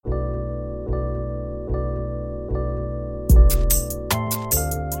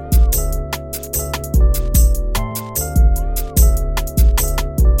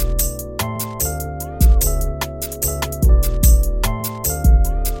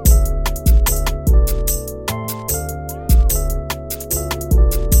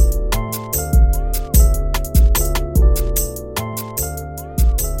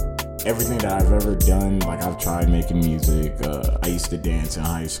ever done, like I've tried making music. I used to dance in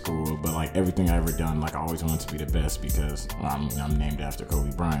high school, but like everything I ever done, like I always wanted to be the best because I'm named after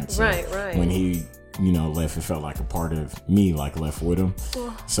Kobe Bryant. So right. When he, left, it felt like a part of me, like left with him.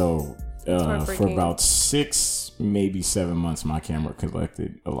 So for about 6, maybe 7 months, my camera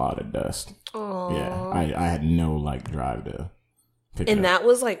collected a lot of dust. Aww. Yeah, I had no like drive to pick it up. And that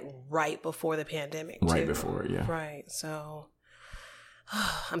was like right before the pandemic, too. Right before, yeah. Right. So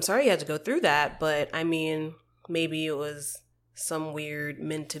I'm sorry you had to go through that, but I mean, maybe it was some weird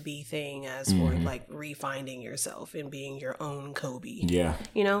meant to be thing as for like refinding yourself and being your own Kobe. Yeah.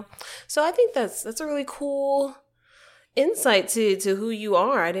 So I think that's a really cool insight to who you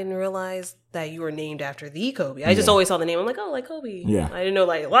are. I didn't realize that you were named after the Kobe. I just always saw the name. I'm like, oh, like Kobe. Yeah. I didn't know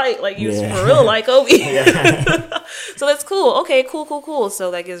like you for real like Kobe. So that's cool. Okay, cool.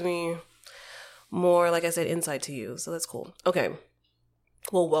 So that gives me more, like I said, insight to you. So that's cool. Okay.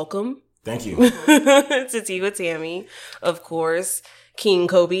 Well, welcome. Thank you. To Tea with Tammy, of course. King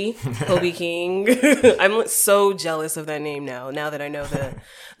Kobe King. I'm so jealous of that name now that I know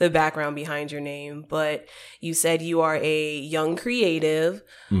the background behind your name. But you said you are a young creative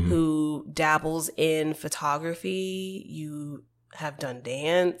who dabbles in photography. You have done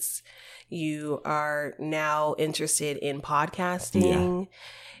dance. You are now interested in podcasting. Yeah.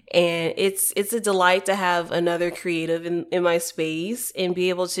 And it's a delight to have another creative in my space and be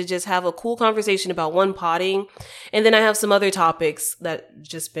able to just have a cool conversation about potting. And then I have some other topics that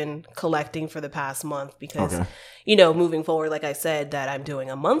just been collecting for the past month because, moving forward, like I said, that I'm doing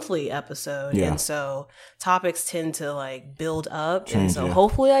a monthly episode. Yeah. And so topics tend to like build up. And so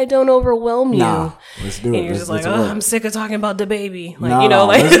hopefully I don't overwhelm you. Nah, let's do it. And you're just like, I'm sick of talking about the baby. Like, I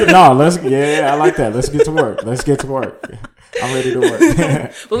like that. Let's get to work. I'm ready to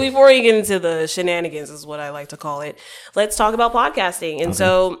work. But before we get into the shenanigans, is what I like to call it, let's talk about podcasting. And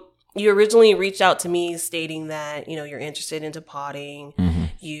so you originally reached out to me stating that, you're interested into podding.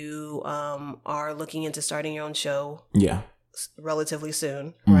 You are looking into starting your own show. Yeah. Relatively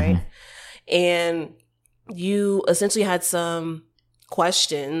soon, right? And you essentially had some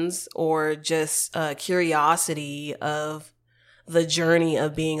questions or just curiosity of the journey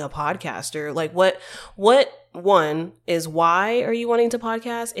of being a podcaster. Like what one is, why are you wanting to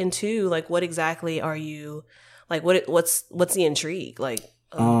podcast? And two, like what exactly are you like, what's the intrigue like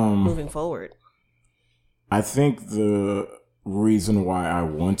moving forward? I think the reason why I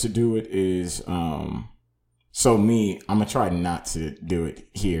want to do it is so I'm gonna try not to do it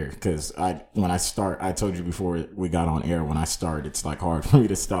here because when I start, I told you before we got on air, when I start it's like hard for me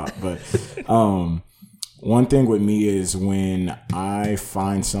to stop. But one thing with me is when I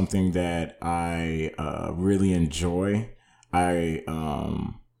find something that I really enjoy,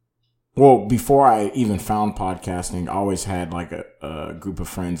 before I even found podcasting, I always had like a group of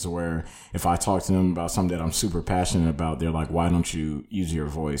friends where if I talk to them about something that I'm super passionate about, they're like, why don't you use your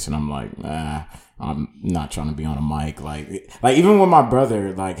voice? And I'm like, I'm not trying to be on a mic. Like even when my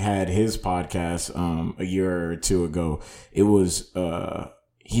brother like had his podcast a year or two ago, it was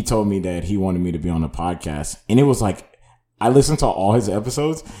he told me that he wanted me to be on a podcast, and it was like, I listened to all his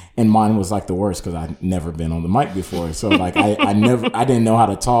episodes and mine was like the worst because I'd never been on the mic before. So like, I didn't know how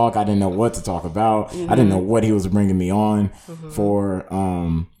to talk. I didn't know what to talk about. I didn't know what he was bringing me on for.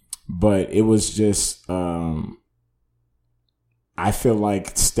 But it was just, I feel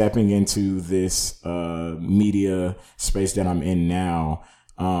like stepping into this, media space that I'm in now,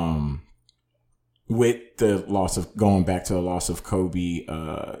 with the loss of Kobe,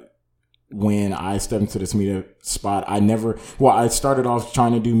 when I stepped into this media spot, I started off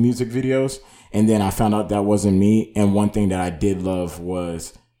trying to do music videos, and then I found out that wasn't me. And one thing that I did love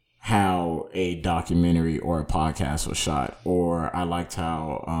was how a documentary or a podcast was shot, or I liked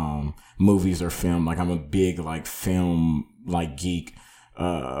how movies are filmed. Like I'm a big like film like geek.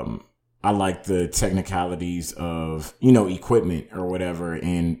 I like the technicalities of, equipment or whatever,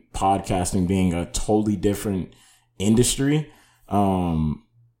 and podcasting being a totally different industry.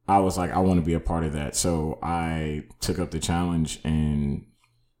 I was like, I want to be a part of that. So I took up the challenge and,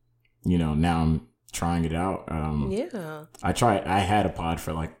 now I'm trying it out. I had a pod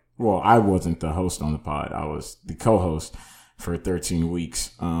for I wasn't the host on the pod. I was the co-host for 13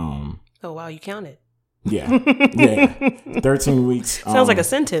 weeks. Oh, wow. You counted. Yeah. 13 weeks. Sounds like a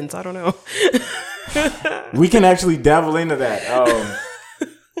sentence. I don't know. We can actually dabble into that.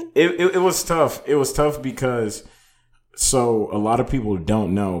 It was tough. It was tough because, so a lot of people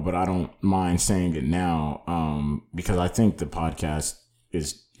don't know, but I don't mind saying it now, because I think the podcast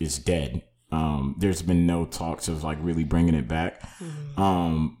is dead. There's been no talks of like really bringing it back.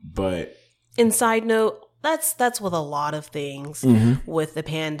 But and side note, that's with a lot of things with the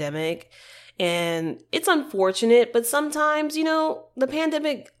pandemic. And it's unfortunate, but sometimes, you know, the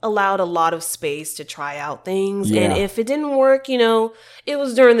pandemic allowed a lot of space to try out things. Yeah. And if it didn't work, you know, it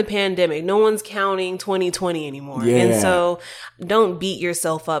was during the pandemic. No one's counting 2020 anymore. Yeah. And so don't beat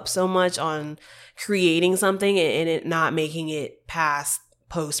yourself up so much on creating something and it not making it past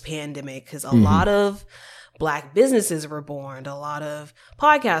post-pandemic, because a lot of Black businesses were born, a lot of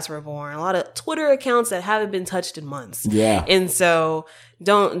podcasts were born, a lot of Twitter accounts that haven't been touched in months. Yeah. And so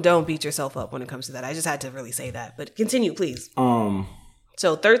don't beat yourself up when it comes to that. I just had to really say that. But continue, please.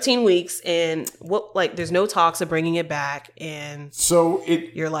 So 13 weeks and there's no talks of bringing it back, and so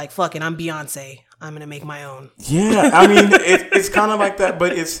you're like, fuck it, I'm Beyonce. I'm going to make my own. Yeah, I mean, it's kind of like that,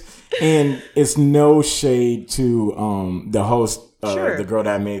 but it's no shade to the host, Sure. the girl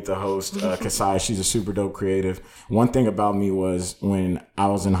that made the host, Kasai. She's a super dope creative. One thing about me was when I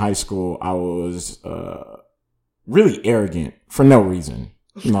was in high school, I was really arrogant for no reason,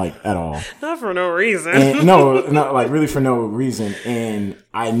 like at all. Not for no reason. And no, like really for no reason. And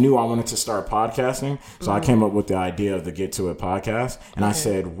I knew I wanted to start podcasting. So I came up with the idea of the Get To It podcast. And I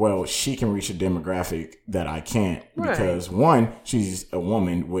said, well, she can reach a demographic that I can't. Right. Because one, she's a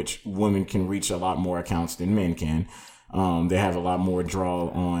woman, which women can reach a lot more accounts than men can. They have a lot more draw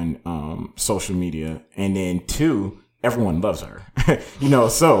on social media. And then two, everyone loves her. You know,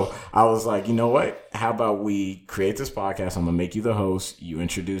 so I was like, you know what? How about we create this podcast? I'm going to make you the host. You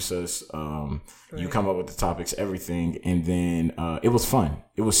introduce us. You come up with the topics, everything. And then it was fun.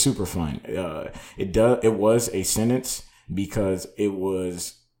 It was super fun. It was a sentence because it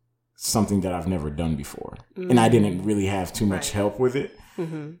was something that I've never done before. And I didn't really have too much help with it.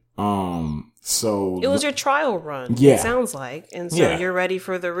 So it was your trial run. Yeah. It sounds like. And so you're ready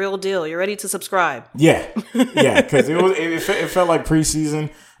for the real deal. You're ready to subscribe. Yeah. Yeah. Cause it felt like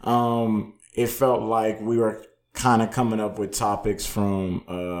preseason. It felt like we were kind of coming up with topics from,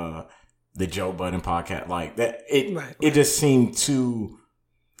 the Joe Budden podcast. Like that, it just seemed too,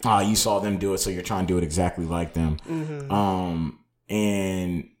 you saw them do it. So you're trying to do it exactly like them.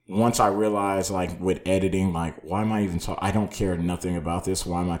 And once I realized, like, with editing, like, why am I even talking? I don't care nothing about this.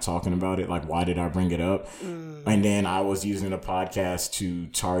 Why am I talking about it? Like, why did I bring it up? And then I was using a podcast to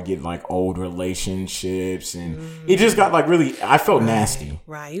target, like, old relationships. And it just got, like, really, I felt nasty.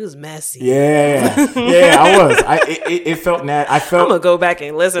 Right. He was messy. Yeah. Yeah, I was. It felt nasty. I'm going to go back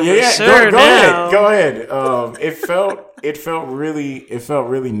and listen for sure now. Go ahead. It felt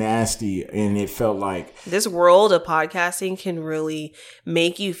really nasty, and it felt like this world of podcasting can really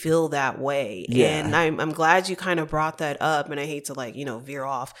make you feel that way. Yeah. And I'm glad you kind of brought that up, and I hate to veer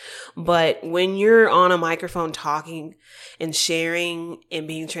off, but when you're on a microphone talking and sharing and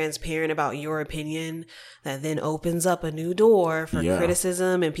being transparent about your opinion, that then opens up a new door for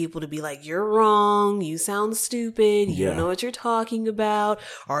criticism and people to be like, you're wrong. You sound stupid. You don't know what you're talking about.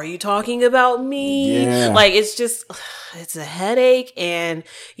 Are you talking about me? Yeah. Like, it's just, it's a headache, and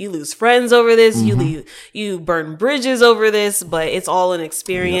you lose friends over this. You burn bridges over this, but it's all an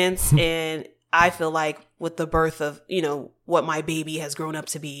experience. And I feel like with the birth of, what my baby has grown up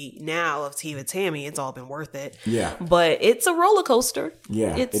to be now of Tea with Tammy, it's all been worth it. Yeah. But it's a roller coaster.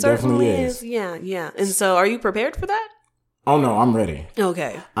 Yeah. It certainly is. Yeah. Yeah. And so are you prepared for that? Oh no, I'm ready.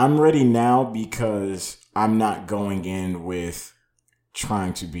 Okay. I'm ready now because I'm not going in with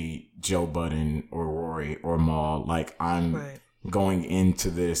trying to be Joe Budden or Rory or Mal. Like, I'm going into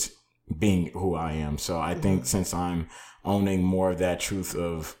this being who I am. So I think since I'm owning more of that truth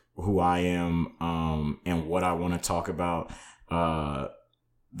of who I am, and what I want to talk about,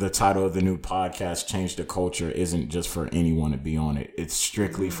 the title of the new podcast, Change the Culture, isn't just for anyone to be on it. It's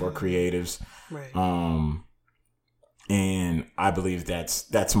strictly for creatives. Right. And I believe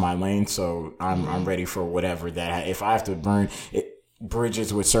that's my lane. So I'm ready for whatever that, if I have to burn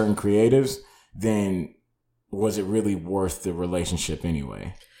bridges with certain creatives, then was it really worth the relationship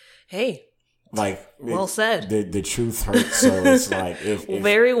anyway? Hey. Like, well said. The truth hurts, so it's like if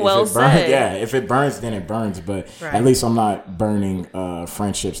very well said. Yeah, if it burns, then it burns. But at least I'm not burning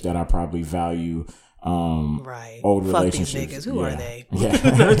friendships that I probably value. Old Fuck relationships. These niggas. Who are they? Yeah,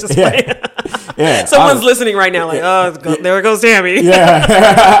 just playing. Yeah. Someone's listening right now, like, there goes Tammy.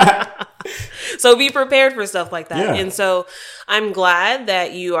 Yeah. So be prepared for stuff like that. Yeah. And so I'm glad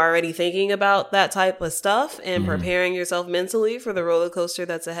that you are already thinking about that type of stuff and preparing yourself mentally for the roller coaster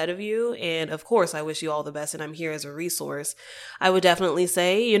that's ahead of you. And of course, I wish you all the best, and I'm here as a resource. I would definitely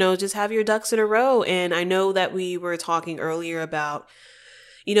say, just have your ducks in a row. And I know that we were talking earlier about,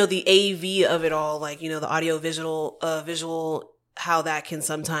 the AV of it all, like, the audio visual, how that can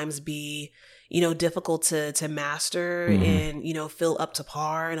sometimes be, difficult to master and, feel up to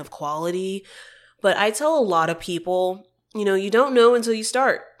par and of quality. But I tell a lot of people you don't know until you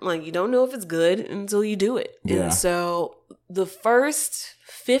start. Like, you don't know if it's good until you do it. Yeah. And so the first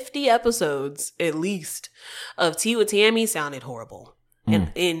 50 episodes, at least, of Tea with Tammy sounded horrible.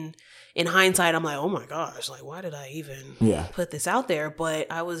 And in hindsight, I'm like, oh my gosh, like, why did I even put this out there?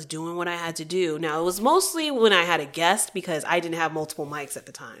 But I was doing what I had to do. Now, it was mostly when I had a guest because I didn't have multiple mics at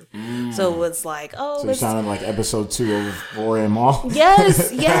the time. So it was like, So it sounded like episode 2 of Rory and Mal?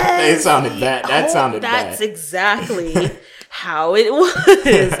 Yes, yes. It sounded bad. That sounded bad. That's exactly how it was.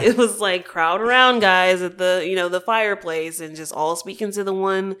 It was like crowd around guys at the, the fireplace and just all speaking to the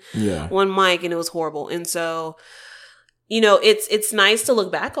one mic, and it was horrible. And so, it's nice to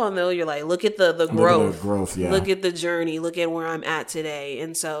look back on, though. You're like, look at the growth. Look at the journey. Look at where I'm at today.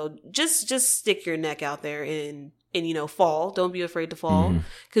 And so just stick your neck out there and fall. Don't be afraid to fall,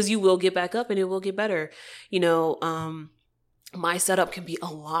 because you will get back up and it will get better. My setup can be a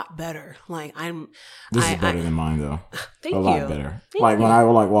lot better. Like This is better than mine, though. Thank you. A lot better. Like when I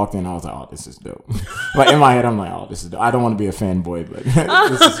walked in, I was like, "Oh, this is dope." Like in my head, I'm like, "Oh, this is dope." I don't want to be a fanboy, but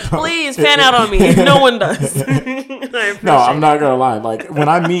this is dope. Please fan out on me. No one does. No, I'm not gonna lie. Like when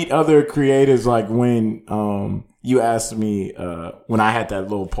I meet other creators, like when you asked me when I had that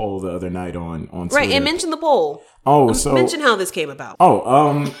little poll the other night on Twitter. Right, and mention the poll. Oh, so mention how this came about.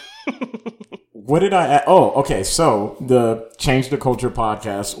 What did I... Oh, okay. So the Change the Culture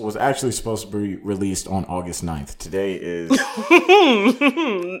podcast was actually supposed to be released on August 9th. Today is...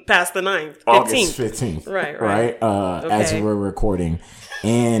 Past the 9th. 15th. August 15th. Right? Okay. As we're recording.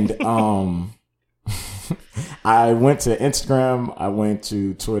 And I went to Instagram, I went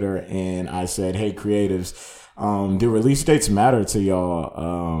to Twitter, and I said, hey, creatives, do release dates matter to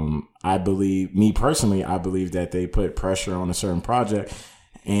y'all? I believe that they put pressure on a certain project.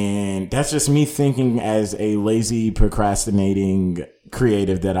 And that's just me thinking as a lazy, procrastinating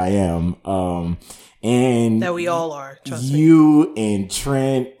creative that I am. And that we all are. Trust you me. And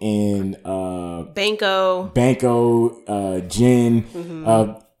Trent and Banco, Jen,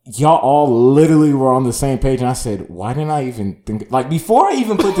 y'all all literally were on the same page. And I said, why didn't I even think, like before I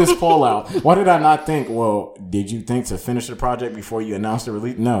even put this poll out, why did I not think, well, did you think to finish the project before you announced the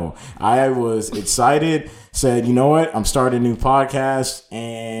release? No, I was excited, said, you know what? I'm starting a new podcast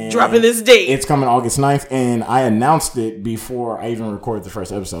and dropping this date. It's coming August 9th. And I announced it before I even recorded the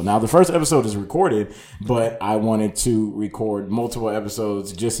first episode. Now the first episode is recorded, but I wanted to record multiple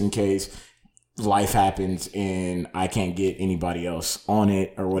episodes just in case life happens and I can't get anybody else on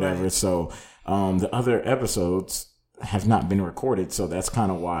it or whatever. Right. So the other episodes have not been recorded. So that's kind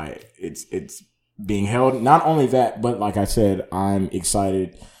of why it's being held. Not only that, but like I said, I'm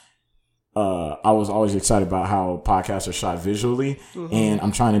excited. I was always excited about how podcasts are shot visually, and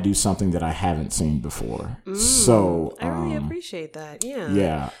I'm trying to do something that I haven't seen before. So I really appreciate that.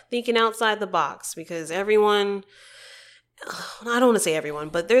 Yeah. Thinking outside the box, because everyone... I don't want to say everyone,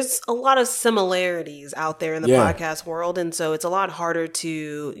 but there's a lot of similarities out there in the podcast world. And so it's a lot harder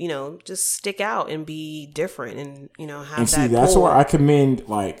to, just stick out and be different and, have and that. That's where I commend,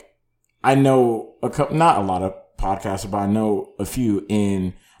 like, I know not a lot of podcasters, but I know a few.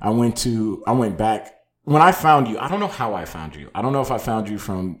 And I went back when I found you. I don't know how I found you. I don't know if I found you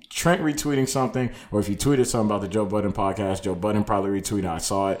from Trent retweeting something or if you tweeted something about the Joe Budden podcast. Joe Budden probably retweeted. I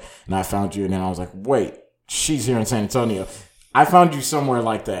saw it and I found you. And then I was like, wait. She's here in San Antonio. I found you somewhere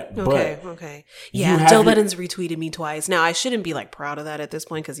like that. Okay. Yeah, Joe Budden's retweeted me twice. Now, I shouldn't be like proud of that at this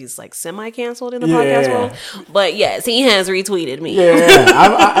point because he's like semi-canceled in the podcast world. But yes, he has retweeted me. Yeah.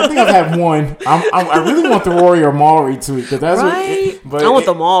 I think I've had one. I really want the Rory or Mal retweet. That's right? I want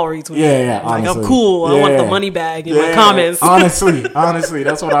the Mal retweet. Yeah. Like, I'm cool. I want the money bag in my comments. Honestly,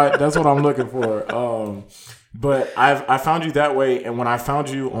 that's what I'm looking for. But I found you that way. And when I found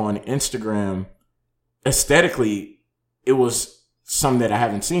you on Instagram, aesthetically, it was something that I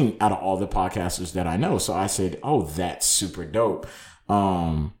haven't seen out of all the podcasters that I know. So I said, oh, that's super dope.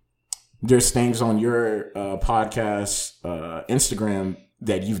 There's things on your podcast, Instagram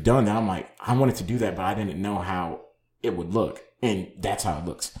that you've done that I'm like, I wanted to do that, but I didn't know how it would look. And that's how it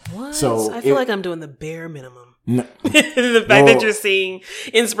looks. What? So I feel like I'm doing the bare minimum. No. The fact that you're seeing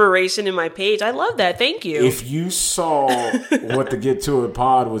inspiration in my page, I love that. Thank you. If you saw what the Get To It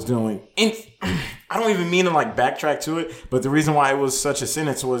pod was doing, and I don't even mean to like backtrack to it, but the reason why it was such a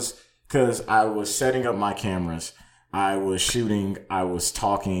sentence was because I was setting up my cameras, I was shooting, I was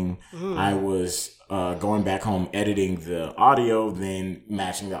talking, I was going back home editing the audio, then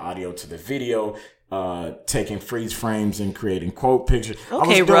matching the audio to the video. Taking freeze frames and creating quote pictures.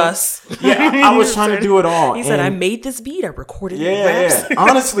 Okay, Russ. Yeah, I was trying to do it all. He said, I made this beat. I recorded it. Yeah.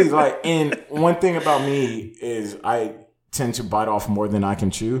 Honestly, like, and one thing about me is tend to bite off more than I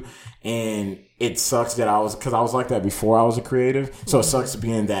can chew. And it sucks that I was like that before I was a creative. So it sucks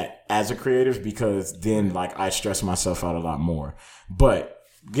being that as a creative, because then like I stress myself out a lot more. But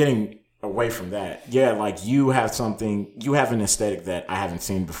getting away from that, yeah, like you have an aesthetic that I haven't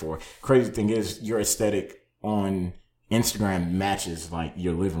seen before. Crazy thing is, your aesthetic on Instagram matches like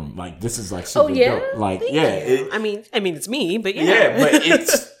your living room. Like, this is like super dope. Like, I mean, it's me, but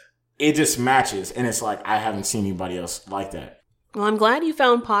but it just matches, and it's like I haven't seen anybody else like that. Well, I'm glad you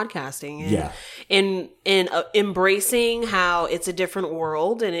found podcasting and embracing how it's a different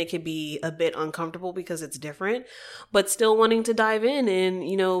world and it can be a bit uncomfortable because it's different, but still wanting to dive in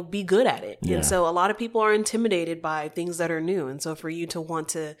and, be good at it. Yeah. And so a lot of people are intimidated by things that are new. And so for you to want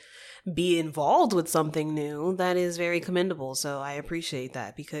to be involved with something new, that is very commendable. So I appreciate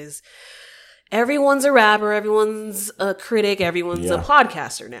that, because everyone's a rapper, everyone's a critic, everyone's a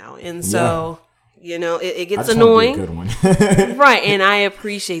podcaster now. And so... it gets annoying. Good one. Right. And I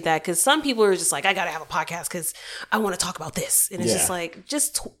appreciate that, because some people are just like, I got to have a podcast because I want to talk about this. And it's just like,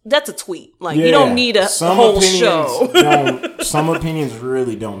 that's a tweet. Like, you don't need a whole show. Some opinions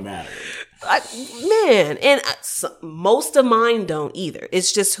really don't matter. Most of mine don't either.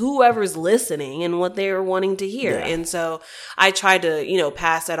 It's just whoever's listening and what they're wanting to hear. Yeah. And so I try to,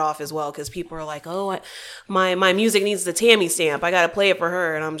 pass that off as well, because people are like, oh, my music needs the Tammy stamp. I got to play it for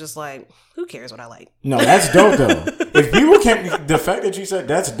her. And I'm just like, who cares what I like? No, that's dope though. If people can't, the fact that you said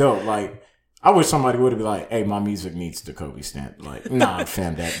that's dope, like, I wish somebody would have been like, hey, my music needs the Kobe stamp. Like, nah,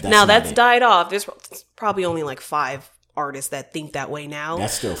 fam, that's died off. There's probably only like 5 artists that think that way now.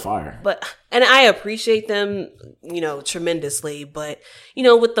 That's still fire. And I appreciate them, tremendously. But,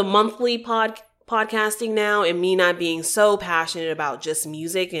 with the monthly podcasting now, and me not being so passionate about just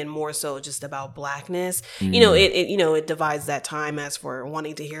music and more so just about Blackness, it divides that time as for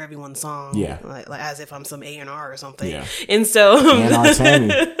wanting to hear everyone's song. Yeah. Like as if I'm some A&R or something. Yeah. And so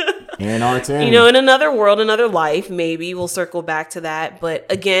in another world, another life, maybe we'll circle back to that. But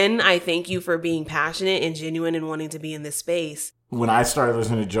again, I thank you for being passionate and genuine and wanting to be in this space. When I started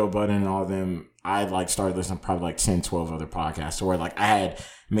listening to Joe Budden and all them, I started listening to probably 10, 12 other podcasts, where I had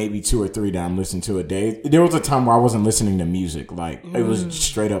maybe 2 or 3 that I'm listening to a day. There was a time where I wasn't listening to music. It was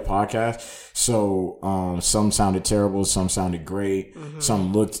straight up podcast. So, some sounded terrible. Some sounded great. Mm-hmm.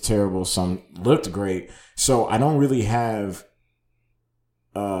 Some looked terrible. Some looked great. So I don't really have,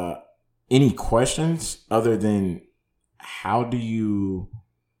 any questions other than how do you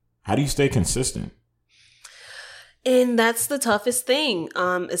stay consistent? And that's the toughest thing,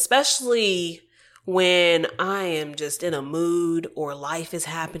 especially when I am just in a mood or life is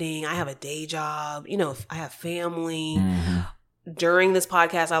happening. I have a day job, I have family. Mm-hmm. During this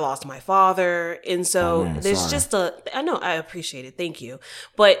podcast, I lost my father. And so I know, I appreciate it. Thank you.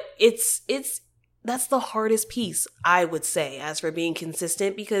 But that's the hardest piece, I would say, as for being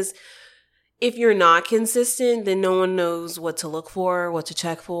consistent, because if you're not consistent, then no one knows what to look for, what to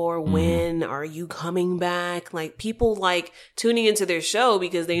check for, when are you coming back? Like, people like tuning into their show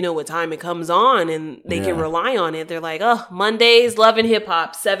because they know what time it comes on and they can rely on it. They're like, oh, Mondays, Love and Hip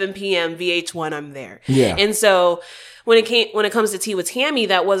Hop, 7 p.m., VH1, I'm there. Yeah. And so when it comes to Tea with Tammy,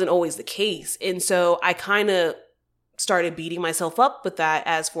 that wasn't always the case. And so I kind of started beating myself up with that,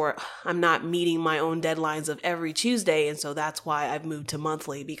 as for I'm not meeting my own deadlines of every Tuesday. And so that's why I've moved to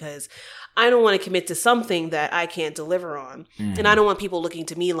monthly, because I don't want to commit to something that I can't deliver on. Mm. And I don't want people looking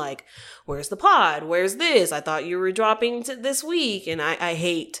to me like, where's the pod? Where's this? I thought you were dropping this week. And I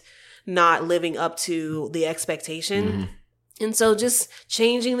hate not living up to the expectation. Mm. And so just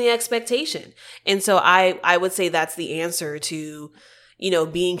changing the expectation. And so I would say that's the answer to,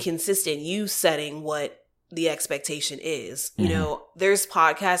 being consistent, you setting what the expectation is. Mm-hmm. There's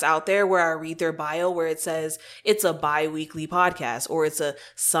podcasts out there where I read their bio where it says it's a bi-weekly podcast, or it's a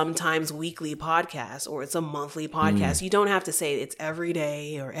sometimes weekly podcast, or it's a monthly podcast. Mm. You don't have to say it's every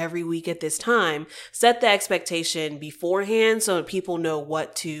day or every week at this time. Set the expectation beforehand so people know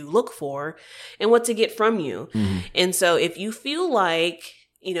what to look for and what to get from you. Mm-hmm. And so if you feel like,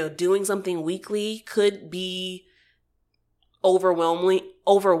 doing something weekly could be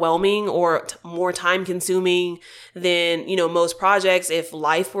overwhelming or more time consuming than, most projects, if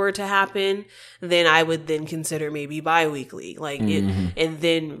life were to happen, then I would then consider maybe bi-weekly, and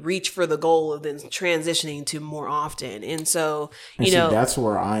then reach for the goal of then transitioning to more often. And so, that's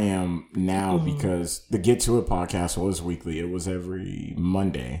where I am now, because the Get To It podcast was weekly. It was every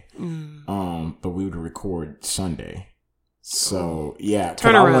Monday. But we would record Sunday. So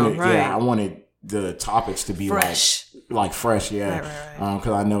turnaround, right. Yeah, I wanted the topics to be fresh. Like fresh, yeah. Right.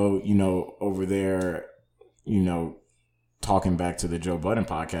 Because I know, over there, talking back to the Joe Budden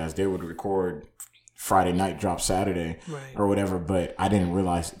podcast, they would record Friday night, drop Saturday, right. or whatever. But I didn't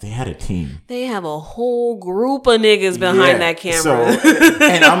realize they had a team. They have a whole group of niggas behind that camera.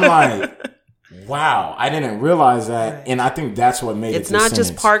 And I'm like, wow, I didn't realize that. Right. And I think that's what made it's not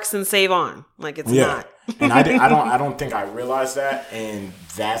just Parks and Save On. Like, it's not. And I don't think I realized that. And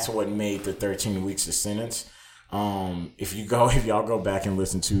that's what made the 13 weeks a sentence. If y'all go back and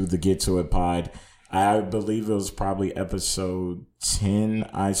listen to the Get To It pod, I believe it was probably episode 10.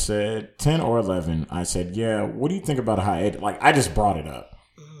 I said 10 or 11. I said, yeah, what do you think about a hiatus? Like, I just brought it up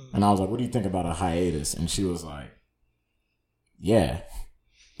and I was like, what do you think about a hiatus? And she was like, yeah.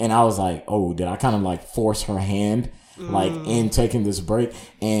 And I was like, oh, did I kind of like force her hand, like in taking this break?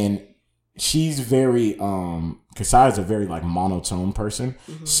 And she's very, Kasai's a very like monotone person.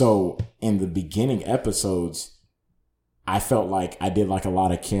 Mm-hmm. So in the beginning episodes, I felt like I did like a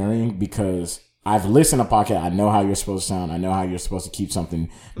lot of carrying because I've listened to podcasts. I know how you're supposed to sound. I know how you're supposed to keep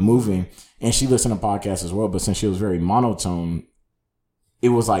something moving. And she listened to podcasts as well. But since she was very monotone, it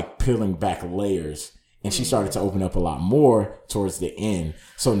was like peeling back layers. And she started to open up a lot more towards the end.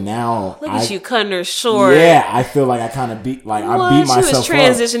 So now look at you cutting her short. Yeah, I feel like I kind of beat myself up. She was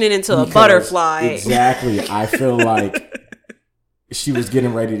transitioning into a butterfly. Exactly. I feel like she was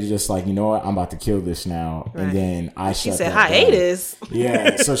getting ready to just like, you know what, I'm about to kill this now. Right. And then she said hiatus.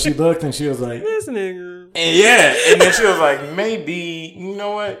 Yeah. So she looked and she was like, this nigga. And then she was like, maybe, you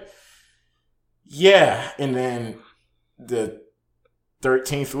know what? Yeah. And then the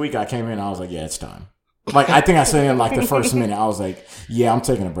 13th week I came in, I was like, yeah, it's time. Like, I think I said in like the first minute, I was like, yeah, I'm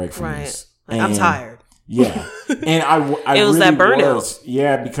taking a break from this. Like, I'm tired. Yeah. And I it was really that burnout.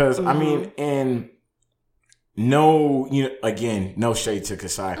 Yeah, because I mean, and no, again, no shade to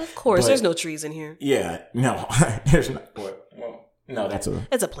Kasai. Of course, there's no trees in here. Yeah, no, there's not. Well, no, it's a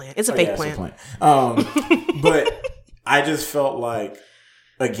plant. It's a fake plant. It's a plant. But I just felt like,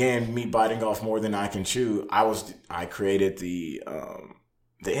 again, me biting off more than I can chew. I created the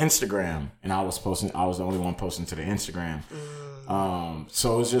Instagram, and I was the only one posting to the Instagram.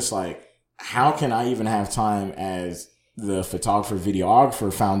 So it was just like, how can I even have time as the photographer,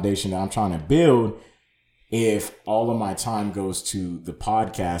 videographer foundation that I'm trying to build if all of my time goes to the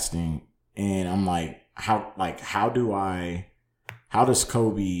podcasting? And I'm like, how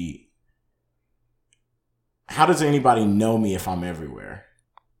does anybody know me if I'm everywhere?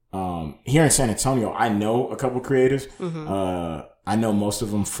 Here in San Antonio, I know a couple creatives. Mm-hmm. I know most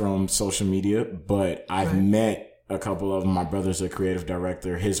of them from social media, but I've met a couple of them. My brother's a creative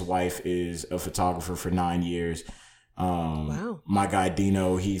director. His wife is a photographer for 9 years. Wow. My guy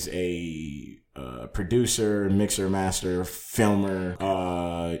Dino, he's a producer, mixer, master, filmer.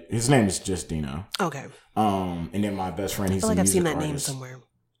 His name is just Dino. Okay. And then my best friend, he's I feel like a I've seen that artist. Name somewhere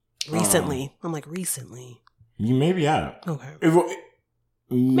recently. I'm like, recently. You maybe have. Okay.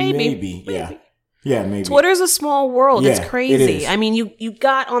 Maybe. Yeah. Yeah, maybe. Twitter's a small world. It's crazy. I mean, you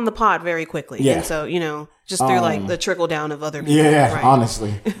got on the pod very quickly. Yeah. And so, just through like the trickle down of other people. Yeah, right.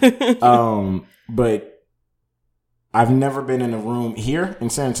 Honestly. But I've never been in a room here in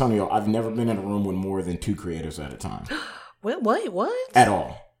San Antonio. I've never been in a room with more than 2 creatives at a time. What? At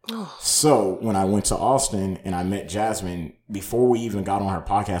all. Oh. So when I went to Austin and I met Jasmine, before we even got on her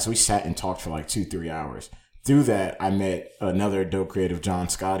podcast, we sat and talked for like 2-3 hours. Through that, I met another dope creative, John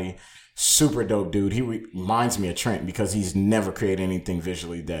Scotty. Super dope dude. He reminds me of Trent because he's never created anything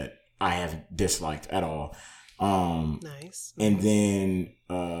visually that I have disliked at all. Nice. And then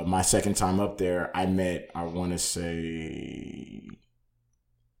my second time up there, I met, I want to say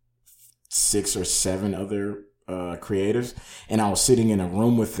 6 or 7 other creatives. And I was sitting in a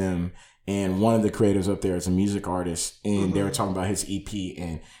room with them. And one of the creatives up there is a music artist. And they were talking about his EP.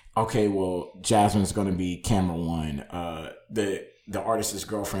 And okay, well, Jasmine's going to be camera one. The artist's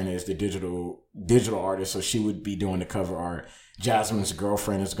girlfriend is the digital artist, so she would be doing the cover art. Jasmine's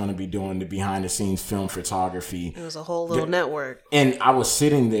girlfriend is going to be doing the behind the scenes film photography. It was a whole little network. And I was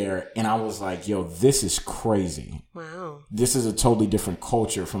sitting there and I was like, yo, this is crazy. Wow. This is a totally different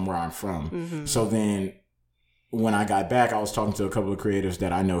culture from where I'm from. Mm-hmm. So then when I got back, I was talking to a couple of creatives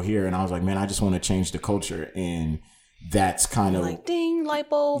that I know here, and I was like, man, I just want to change the culture. And that's kind of like, ding, light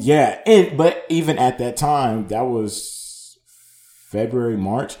bulb. Yeah. But even at that time, that was February,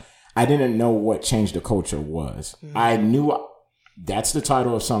 March, I didn't know what Change the Culture was. Mm-hmm. I knew that's the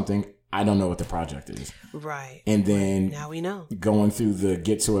title of something. I don't know what the project is. Right. And then now we know. Going through the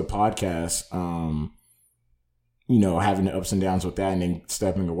Get To It podcast, having the ups and downs with that and then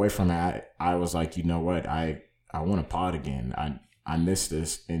stepping away from it, I was like, you know what? I want to pod again. I miss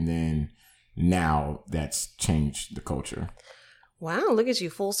this. And then now that's changed the culture. Wow, look at you,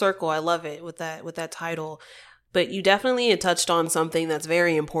 full circle. I love it with that title. But you definitely touched on something that's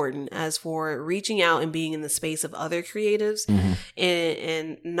very important as for reaching out and being in the space of other creatives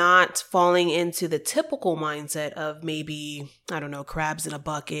and not falling into the typical mindset of maybe, I don't know, crabs in a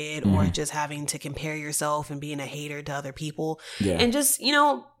bucket or just having to compare yourself and being a hater to other people. Yeah. And just,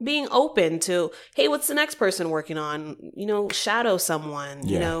 being open to, hey, what's the next person working on? Shadow someone,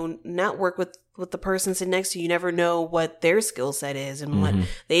 network with the person sitting next to you. You never know what their skill set is and what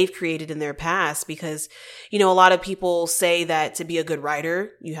they've created in their past, because, a lot of people say that to be a good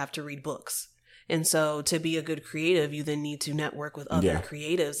writer, you have to read books. And so to be a good creative, you then need to network with other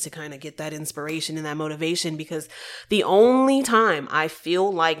creatives to kind of get that inspiration and that motivation, because the only time I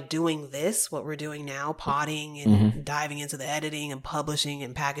feel like doing this, what we're doing now, potting and diving into the editing and publishing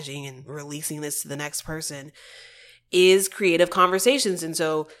and packaging and releasing this to the next person, is creative conversations. And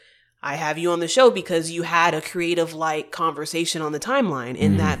so I have you on the show because you had a creative conversation on the timeline,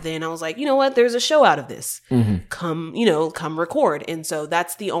 and that then I was like, you know what, there's a show out of this. Come record. And so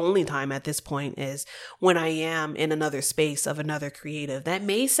that's the only time at this point is when I am in another space of another creative. That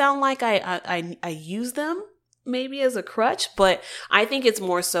may sound like I use them maybe as a crutch, but I think it's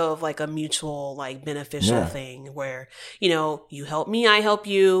more so of like a mutual, beneficial thing where, you help me, I help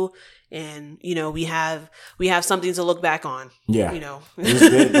you. And, we have something to look back on. Yeah.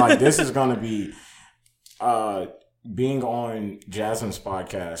 This is going to be, being on Jasmine's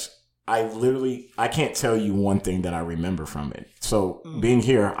podcast. I can't tell you one thing that I remember from it. So being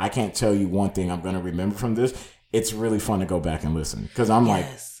here, I can't tell you one thing I'm going to remember from this. It's really fun to go back and listen, because I'm like,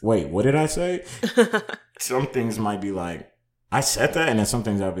 wait, what did I say? Some things might be like, I said that. And then some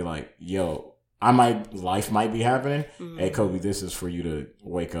things I'll be like, yo, life might be happening. Hey, Kobe, this is for you to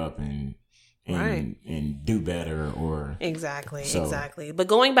wake up and do better, or exactly. But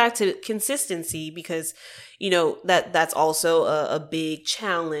going back to consistency, because that's also a big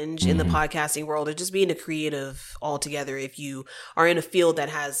challenge in the podcasting world, or just being a creative altogether. If you are in a field that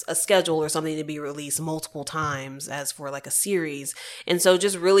has a schedule or something to be released multiple times, as for like a series, and so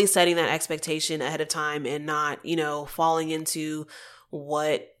just really setting that expectation ahead of time and not falling into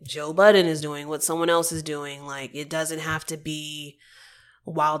what Joe Budden is doing, what someone else is doing. It doesn't have to be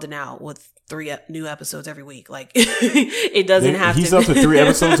wilding out with 3 new episodes every week. It doesn't have to. He's up to 3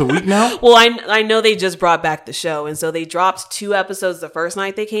 episodes a week now? Well, I know they just brought back the show. And so they dropped 2 episodes the first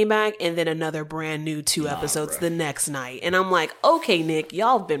night they came back, and then another brand new 2 episodes the next night. And I'm like, okay, Nick,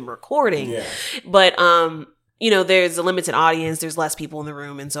 y'all have been recording. Yeah. But, there's a limited audience. There's less people in the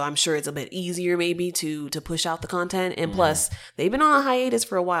room. And so I'm sure it's a bit easier maybe to push out the content. And plus, they've been on a hiatus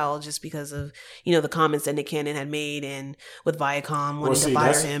for a while just because of, the comments that Nick Cannon had made, and with Viacom wanting to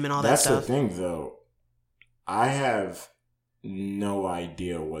fire him and all that stuff. That's the thing, though. I have no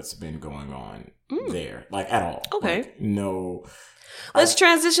idea what's been going on there, at all. Okay. No. Let's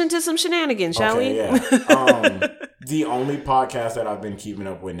transition to some shenanigans, shall we? Yeah. The only podcast that I've been keeping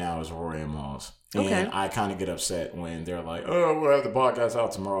up with now is Rory and Malls. And I kind of get upset when they're like, oh, we'll have the podcast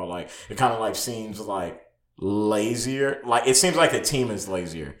out tomorrow. It kind of seems lazier. It seems like the team is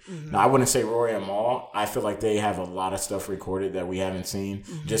lazier. Now, I wouldn't say Rory and Mal. I feel like they have a lot of stuff recorded that we haven't seen.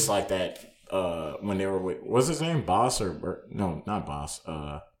 Just like that when they were with, what's his name? Boss or no, not Boss.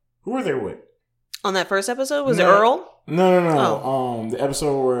 Who were they with? On that first episode? Was it Earl? No. Oh. The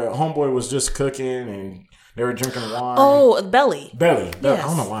episode where Homeboy was just cooking and they were drinking wine. Oh, Belly. Yes. I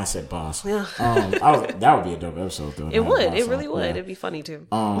don't know why I said Boss. Yeah. That would be a dope episode, though. It would. It really would. Yeah. It'd be funny, too.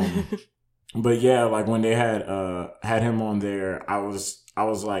 But yeah, when they had him on there, I was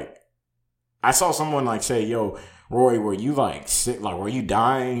like, I saw someone say, yo, Roy, were you sick? Were you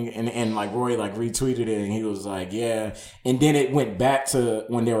dying? And Roy retweeted it, and he was like, yeah. And then it went back to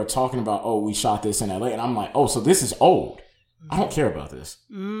when they were talking about, oh, we shot this in LA. And I'm like, oh, so this is old. I don't care about this.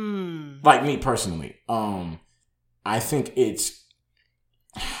 Me personally. I think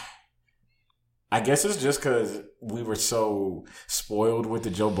I guess it's just because we were so spoiled with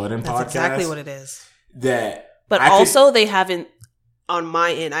the Joe Budden podcast. That's exactly what it is. But also they haven't, on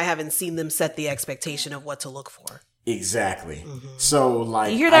my end, I haven't seen them set the expectation of what to look for. Exactly. So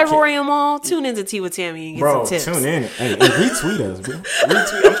you hear that, Rory and Mal? Tune into Tea with Tammy and get some tips. Tune in and retweet us, bro.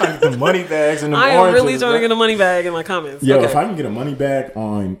 Retweet. I'm trying to get the money bags and the oranges. I am really trying to get a money bag in my comments. Yo, if I can get a money bag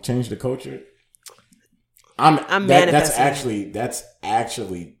on Change the Culture, I'm manifesting. That's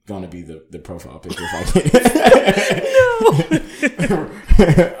actually going to be the profile picture if I get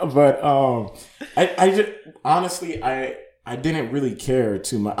it. No. But I just honestly I didn't really care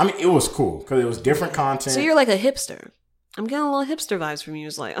too much. I mean, it was cool because it was different content. So you're like a hipster. I'm getting a little hipster vibes from you.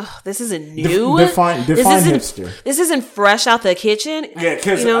 It's like, oh, this isn't new. Define hipster. This isn't fresh out the kitchen. Yeah,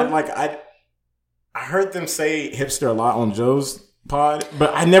 because I heard them say hipster a lot on Joe's pod,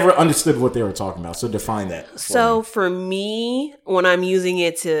 but I never understood what they were talking about. So define that. So for me, when I'm using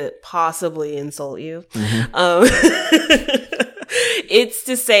it to possibly insult you, it's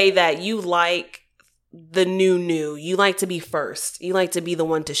to say that you like the new. You like to be first. You like to be the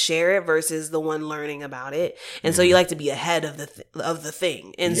one to share it versus the one learning about it. And so you like to be ahead of the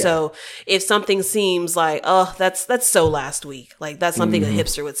thing. And so if something seems like, oh, that's so last week, like that's something a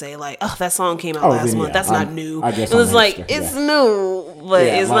hipster would say, like, oh, that song came out last month. That's not new. I guess it was like, it's new, but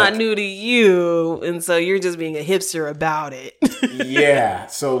it's not new to you. And so you're just being a hipster about it. Yeah.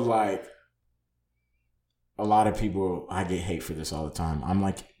 So like, a lot of people, I get hate for this all the time. I'm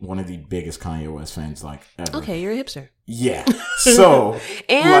like one of the biggest Kanye West fans like ever. Okay, you're a hipster. Yeah. So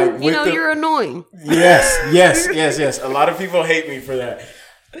and like, you're annoying. Yes. A lot of people hate me for that.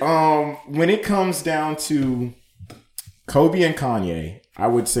 When it comes down to Kobe and Kanye, I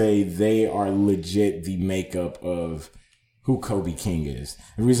would say they are legit the makeup of who Kobe King is.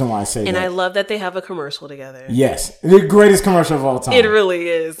 The reason why I say and I love that they have a commercial together. Yes. The greatest commercial of all time. It really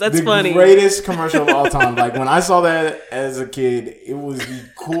is. That's funny. The greatest commercial of all time. Like, when I saw that as a kid, it was the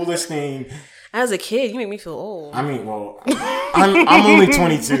coolest thing. As a kid, you make me feel old. I mean, well, I'm only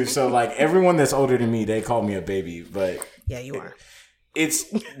 22, so, like, everyone that's older than me, they call me a baby, but... Yeah, you are.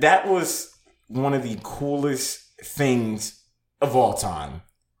 That was one of the coolest things of all time.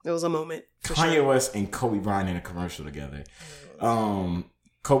 It was a moment. Kanye West and Kobe Bryant in a commercial together.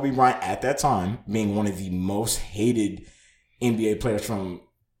 Kobe Bryant at that time being one of the most hated NBA players from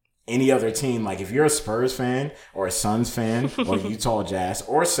any other team. Like, if you're a Spurs fan or a Suns fan or Utah Jazz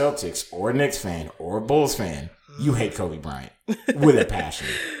or Celtics or a Knicks fan or a Bulls fan, you hate Kobe Bryant with a passion.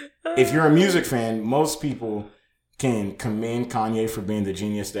 If you're a music fan, most people can commend Kanye for being the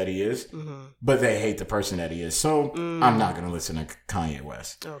genius that he is, but they hate the person that he is. So I'm not going to listen to Kanye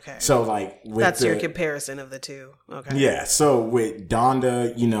West. Okay. So like, that's your comparison of the two. Okay. Yeah. So with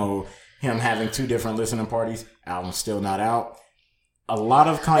Donda, him having two different listening parties, album's still not out. A lot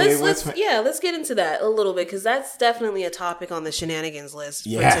of Kanye West. Let's get into that a little bit, because that's definitely a topic on the shenanigans list for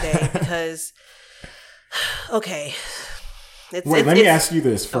today. Because, okay. Let me ask you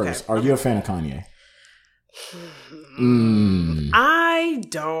this first. Okay. Are you a fan of Kanye? I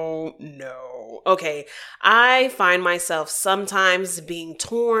don't know. Okay, I find myself sometimes being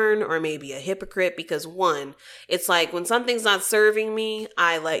torn or maybe a hypocrite, because one, it's like when something's not serving me,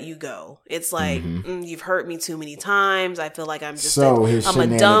 I let you go. It's like, you've hurt me too many times. I feel like I'm just his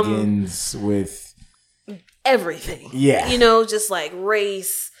shenanigans with everything. Yeah. Just like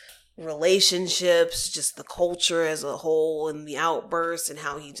race, relationships, just the culture as a whole, and the outbursts and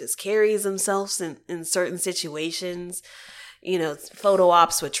how he just carries himself in certain situations. Photo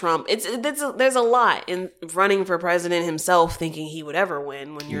ops with Trump. There's a lot in running for president himself, thinking he would ever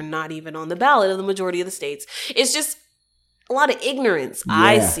win when you're not even on the ballot of the majority of the states. It's just a lot of ignorance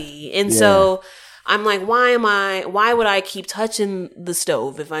I see. And so I'm like, why would I keep touching the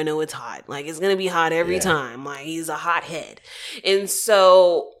stove if I know it's hot? Like, it's going to be hot every time. Like, he's a hot head. And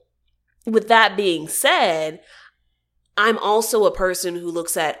so with that being said, I'm also a person who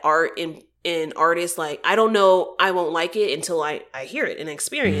looks at art in artists, like, I don't know, I won't like it until I hear it and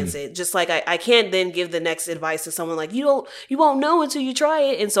experience it. Just like I can't then give the next advice to someone like, you won't know until you try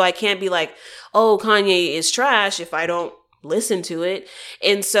it. And so I can't be like, oh, Kanye is trash if I don't listen to it.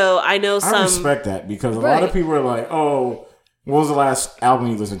 And so I know I respect that, because a lot of people are like, oh, what was the last album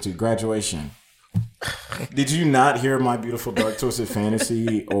you listened to? Graduation. Did you not hear My Beautiful Dark Twisted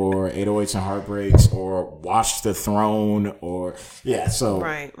Fantasy or 808s and Heartbreaks or Watch the Throne or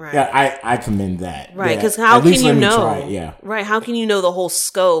right. Yeah, I commend that. Right, because how can you know? Right, how can you know the whole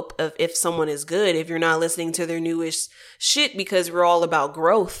scope of if someone is good if you're not listening to their newish shit? Because we're all about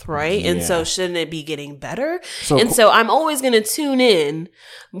growth, right? And so shouldn't it be getting better? So I'm always going to tune in,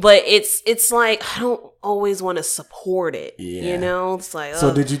 but it's like I don't always want to support it. Yeah. It's like,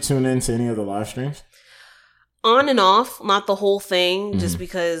 so did you tune in to any of the live streams? On and off, not the whole thing, just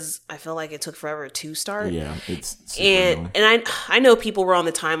because I feel like it took forever to start. Yeah, and I know people were on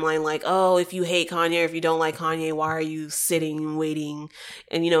the timeline like, oh, if you hate Kanye, or if you don't like Kanye, why are you sitting and waiting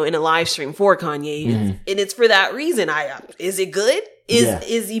and in a live stream for Kanye? And it's for that reason. Is it good?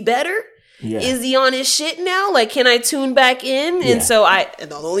 Is he better? Yeah. Is he on his shit now? Like, can I tune back in? And so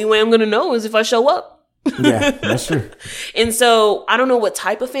the only way I'm gonna know is if I show up. Yeah, that's true. And so I don't know what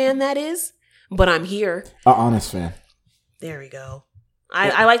type of fan that is, but I'm here. An honest fan. There we go.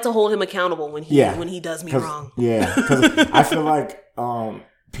 I like to hold him accountable when he does me wrong. Yeah, because I feel like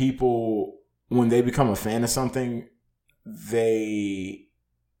people, when they become a fan of something, they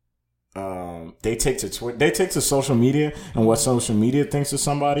take to social media and what social media thinks of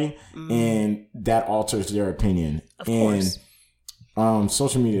somebody, and that alters their opinion. Of course.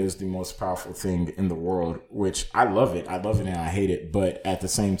 Social media is the most powerful thing in the world, which I love it. I love it and I hate it. But at the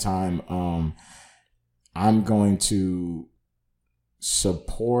same time, I'm going to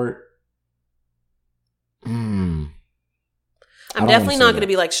support. I'm definitely not going to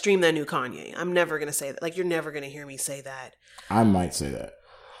be like, stream that new Kanye. I'm never going to say that. Like, you're never going to hear me say that. I might say that.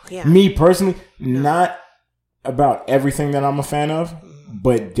 Yeah. Me personally, not about everything that I'm a fan of,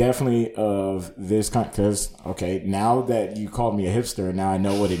 but definitely of this kind. Because, okay, now that you called me a hipster, now I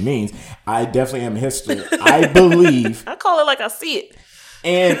know what it means. I definitely am a hipster. I believe. I call it like I see it.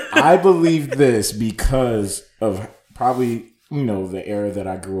 And I believe this because of probably, the era that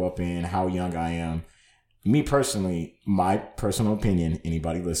I grew up in, how young I am. Me personally, my personal opinion,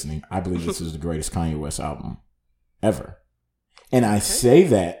 anybody listening, I believe this is the greatest Kanye West album ever. And I say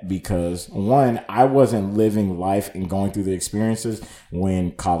that because, one, I wasn't living life and going through the experiences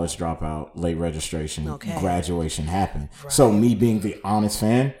when college dropout, late registration, graduation happened. Right. So me being the honest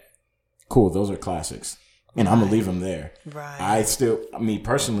fan, cool, those are classics. And I'm going to leave them there. Right. Me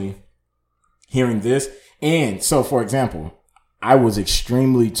personally, hearing this. And so, for example, I was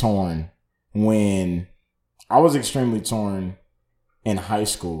extremely torn in high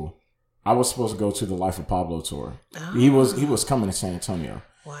school. I was supposed to go to the Life of Pablo tour. Oh. He was coming to San Antonio.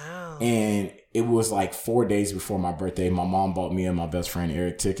 Wow. And it was like 4 days before my birthday. My mom bought me and my best friend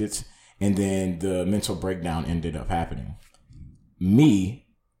Eric tickets. And then the mental breakdown ended up happening. Me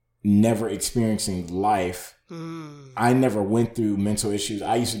never experiencing life. I never went through mental issues.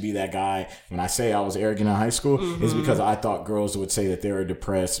 I used to be that guy. When I say I was arrogant in high school, it's because I thought girls would say that they were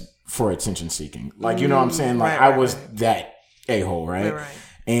depressed for attention seeking. Like, you know what I'm saying? Like, I was that a-hole, right?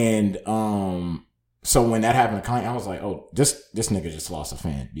 And so when that happened to Kanye, I was like, oh, this nigga just lost a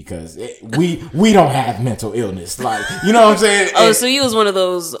fan because we don't have mental illness. Like, you know what I'm saying? Oh, so you was one of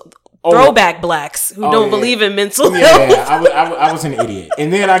those throwback blacks who don't believe in mental health. Yeah, I was an idiot.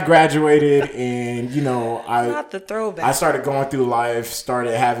 And then I graduated and, not the throwback. I started going through life,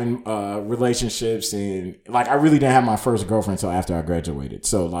 started having relationships, and like I really didn't have my first girlfriend until after I graduated.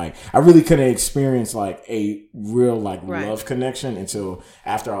 So like I really couldn't experience like a real love connection until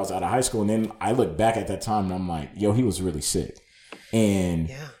after I was out of high school. And then I look back at that time and I'm like, yo, he was really sick.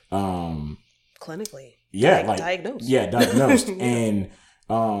 And clinically. Yeah, diagnosed. Yeah, diagnosed. And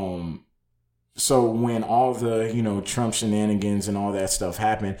so when all the, Trump shenanigans and all that stuff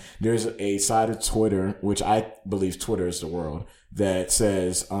happened, there's a side of Twitter, which I believe Twitter is the world, that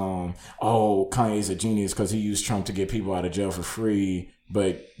says, Kanye's a genius because he used Trump to get people out of jail for free.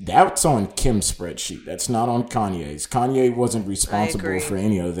 But that's on Kim's spreadsheet. That's not on Kanye's. Kanye wasn't responsible for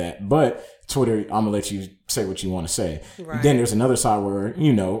any of that. But Twitter, I'm going to let you say what you want to say. Right. Then there's another side where,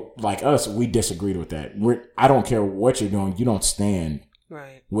 like us, we disagreed with that. I don't care what you're doing. You don't stand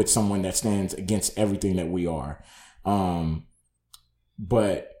with someone that stands against everything that we are.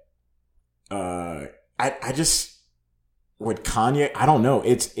 But I just, with Kanye, I don't know.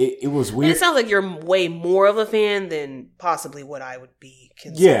 It was weird. It sounds like you're way more of a fan than possibly what I would be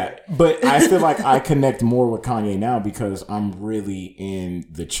considered. Yeah, but I feel like I connect more with Kanye now because I'm really in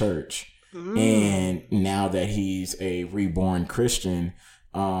the church. And now that he's a reborn Christian,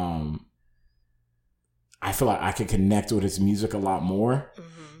 I feel like I can connect with his music a lot more.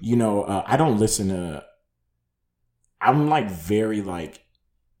 I don't listen to, I'm like very like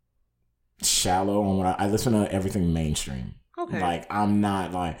shallow on what I listen to everything mainstream. Okay. Like I'm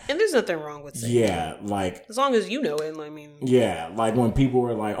not like, and there's nothing wrong with saying that. Like as long as you know it. I mean, like when people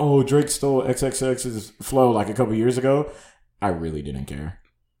were like, "Oh, Drake stole XXX's flow" like a couple years ago, I really didn't care.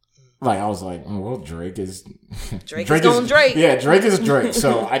 Like I was like, well, Drake is Drake. Yeah, Drake is Drake.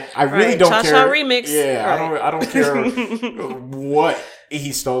 So I really don't care. Cha-Cha remix. Yeah, I don't care what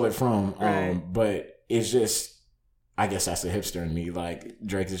he stole it from. But it's just, I guess that's the hipster in me. Like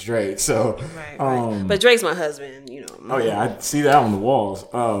Drake is Drake. So, but Drake's my husband. Oh yeah, I see that on the walls.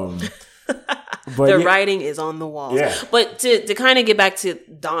 But the writing is on the walls. Yeah. But to kind of get back to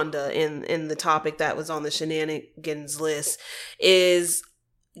Donda in the topic that was on the shenanigans list is,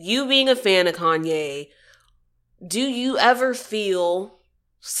 you being a fan of Kanye, do you ever feel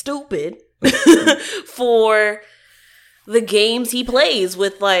stupid for the games he plays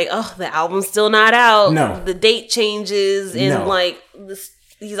with like, oh, the album's still not out. No. The date changes and like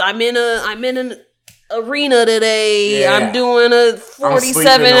I'm in an arena today. Yeah. I'm doing a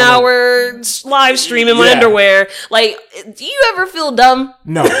 47-hour live stream in my underwear. Like, do you ever feel dumb?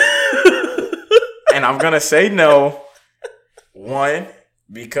 No. And I'm gonna say no. One,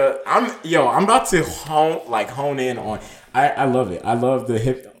 because I'm about to hone in on. I love it. I love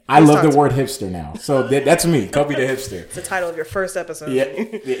the the word hipster now. So that's me, Kobe the hipster. It's the title of your first episode. Yeah,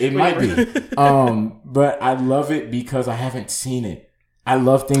 it might be. But I love it because I haven't seen it. I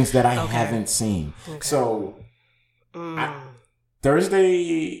love things that I haven't seen. Okay. So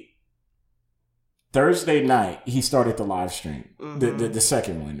Thursday night, he started the live stream, the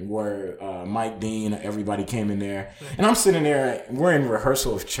second one, where Mike Dean, everybody came in there. And I'm sitting there, we're in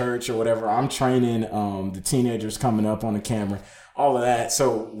rehearsal of church or whatever. I'm training the teenagers coming up on the camera, all of that.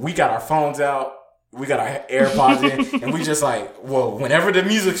 So we got our phones out, we got our AirPods in, and we just like, well, whenever the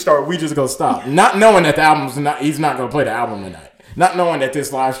music starts, we just go stop. Not knowing that he's not going to play the album tonight. Not knowing that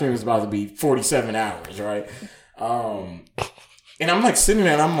this live stream is about to be 47 hours, right? And I'm like sitting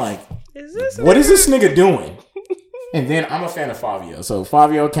there and I'm like, what is this nigga doing? And then I'm a fan of Fabio. So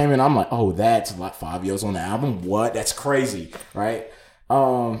Fabio came in. I'm like, oh, that's like Fabio's on the album. What? That's crazy. Right.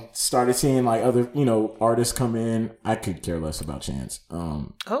 Started seeing like other, artists come in. I could care less about Chance.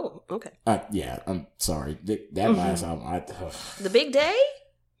 Oh, okay. Yeah, I'm sorry. That last album. The Big Day?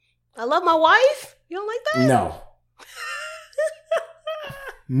 I Love My Wife? You don't like that? No.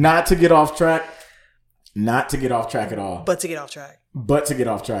 Not to get off track at all. But to get off track.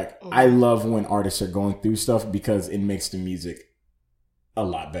 Mm-hmm. I love when artists are going through stuff because it makes the music a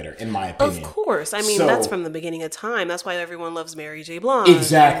lot better, in my opinion. Of course. I mean, that's from the beginning of time. That's why everyone loves Mary J. Blige.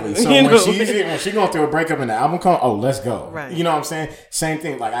 Exactly. So when she's going through a breakup and the album comes, oh, let's go. Right. You know what I'm saying? Same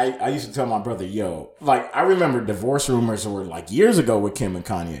thing. Like, I used to tell my brother, I remember divorce rumors were like years ago with Kim and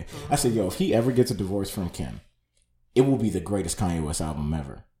Kanye. Mm-hmm. I said, if he ever gets a divorce from Kim, it will be the greatest Kanye West album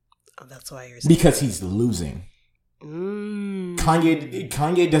ever. Oh, that's why you're saying because he's losing. Kanye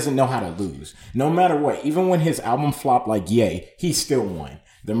doesn't know how to lose. No matter what. Even when his album flopped like Ye, he still won.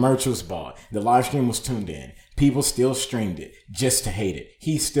 The merch was bought. The live stream was tuned in. People still streamed it just to hate it.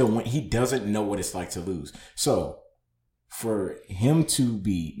 He still went. He doesn't know what it's like to lose. So for him to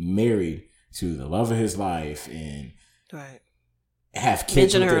be married to the love of his life and have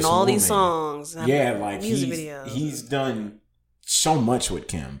kids mention her in all woman, these songs. Like music videos. He's done so much with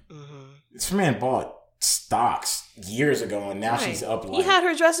Kim. This man bought stocks years ago and now she's up like... He had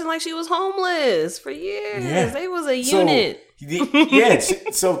her dressing like she was homeless for years. Yeah. They was a unit.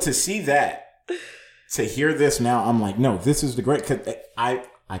 So to see that, to hear this now, I'm like, no, this is the great... Cause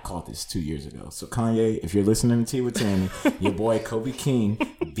I called this 2 years ago. So Kanye, if you're listening to Tea with Tammy, your boy Kobe King,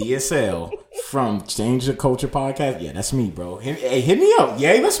 BSL from Change the Culture podcast. Yeah, that's me, bro. Hey, hit me up.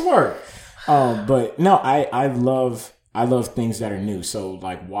 Yeah, let's work. But no, I love things that are new. So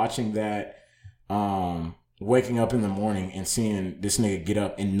like watching that, waking up in the morning and seeing this nigga get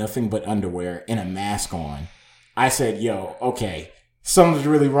up in nothing but underwear and a mask on, I said, okay, something's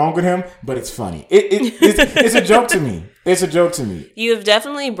really wrong with him, but it's funny. It's a joke to me. It's a joke to me. You have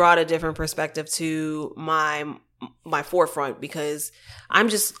definitely brought a different perspective to my forefront because I'm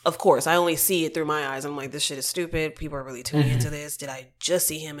just, of course, I only see it through my eyes. I'm like, this shit is stupid. People are really tuning into this. Did I just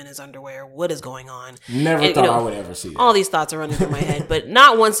see him in his underwear? What is going on? Never thought I would ever see that. All these thoughts are running through my head, but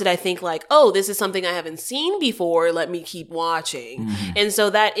not once did I think like, oh, this is something I haven't seen before. Let me keep watching. And so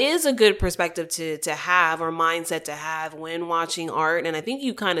that is a good perspective to have or mindset to have when watching art. And I think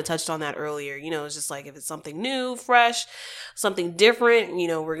you kind of touched on that earlier. It's just like if it's something new, fresh, something different,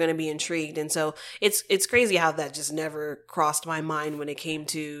 we're going to be intrigued. And so it's crazy how that just never crossed my mind when it came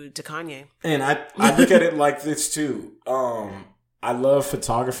to Kanye. And I look at it like this too. I love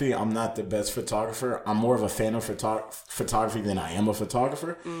photography. I'm not the best photographer. I'm more of a fan of photography than I am a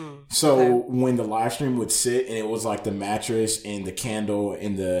photographer. When the live stream would sit and it was like the mattress and the candle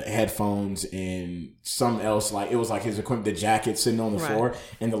and the headphones and something else, like it was like his equipment, the jacket sitting on the floor,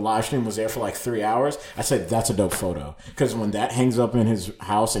 and the live stream was there for like 3 hours, I said, that's a dope photo. Because when that hangs up in his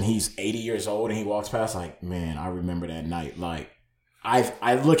house and he's 80 years old and he walks past, like, man, I remember that night. Like,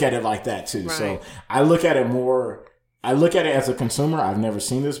 I look at it like that too. So I look at it as a consumer. I've never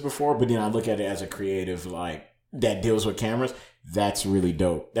seen this before, but then I look at it as a creative, like, that deals with cameras. That's really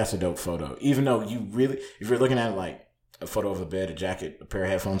dope. That's a dope photo. Even though if you're looking at like a photo of a bed, a jacket, a pair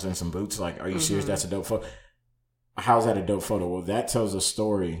of headphones, and some boots, like, are you serious? That's a dope photo. How's that a dope photo? Well, that tells a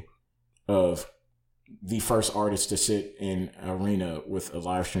story of the first artist to sit in an arena with a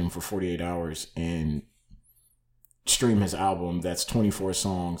live stream for 48 hours and stream his album. That's 24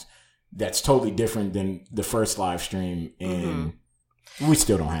 songs. That's totally different than the first live stream, and we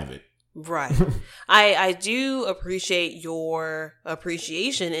still don't have it. Right. I do appreciate your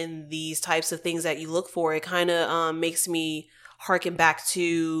appreciation in these types of things that you look for. It kind of makes me harken back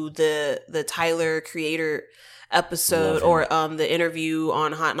to the Tyler Creator episode or the interview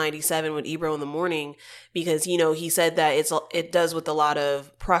on Hot 97 with Ebro in the Morning, because he said that it does with a lot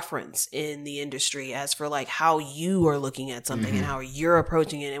of preference in the industry as for like how you are looking at something and how you're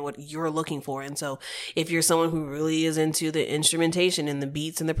approaching it and what you're looking for. And so if you're someone who really is into the instrumentation and the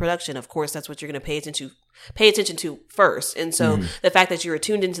beats and the production, of course that's what you're going to pay attention pay attention to first. And so the fact that you were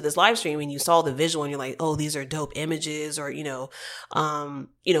tuned into this live stream and you saw the visual and you're like, oh, these are dope images or,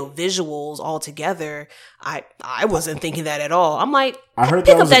 visuals all together. I wasn't thinking that at all. I'm like, I heard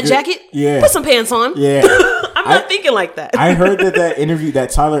pick up that jacket. Yeah. Put some pants on. Yeah. I'm not thinking like that. I heard that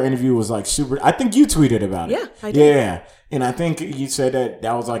Tyler interview was like super. I think you tweeted about it. Yeah, I did. Yeah. And I think you said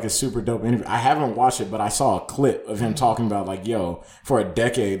that was like a super dope interview. I haven't watched it, but I saw a clip of him talking about like, yo, for a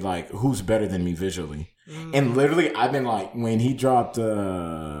decade, like, who's better than me visually? And literally, I've been like, when he dropped,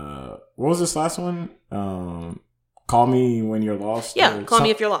 what was this last one? Call Me When You're Lost? Yeah, Call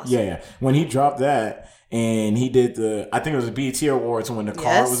Me If You're Lost. Yeah. When he dropped that, and he did I think it was the BET Awards when the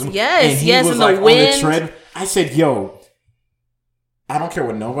car was, and he was like on the tread. I said, yo, I don't care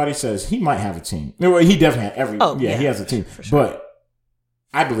what nobody says. He might have a team. He definitely he has a team. Sure. But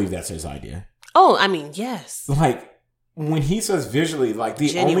I believe that's his idea. Oh, I mean, yes. Like when he says visually, like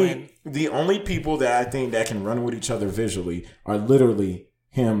the only people that I think that can run with each other visually are literally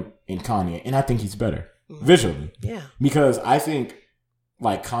him and Kanye, and I think he's better visually. Yeah, because I think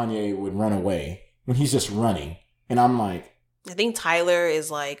like Kanye would run away when he's just running, and I'm like. I think Tyler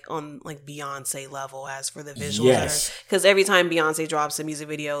is like on like Beyonce level as for the visuals. Yes. Because every time Beyonce drops the music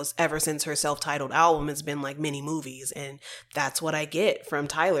videos ever since her self-titled album, it's been like mini movies. And that's what I get from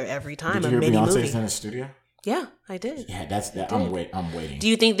Tyler every time. Did you hear Beyonce's in the studio? Yeah, I did. Yeah, that's that. I'm waiting. Do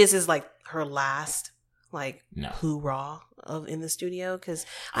you think this is like her last like hoorah in the studio? Because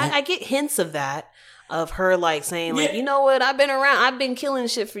I get hints of that. Of her like saying like, you know what? I've been killing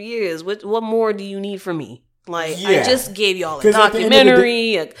shit for years. What more do you need from me? Like I just gave y'all a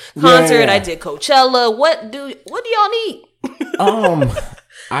documentary, a concert. I did Coachella. What do y'all need?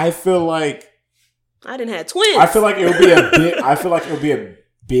 I feel like I didn't have twins. I feel like it would be a big. I feel like it would be a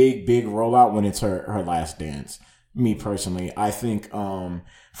big rollout when it's her last dance. Me personally, I think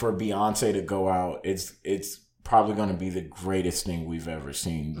for Beyonce to go out, it's probably going to be the greatest thing we've ever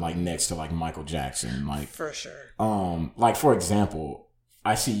seen. Like next to like Michael Jackson, like for sure. Like for example.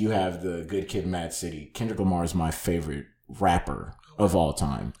 I see you have the Good Kid, Mad City. Kendrick Lamar is my favorite rapper of all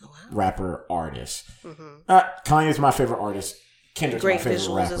time. Oh, wow. Rapper, artist. Mm-hmm. Kanye is my favorite artist. Kendrick's my favorite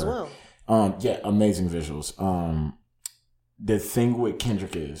rapper. As well. Amazing visuals. The thing with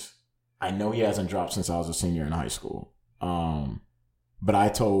Kendrick is, I know he hasn't dropped since I was a senior in high school. But I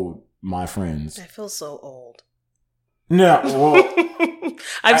told my friends. I feel so old. No, well,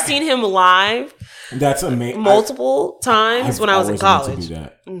 I've seen him live. That's amazing. Multiple times when I was in college. To do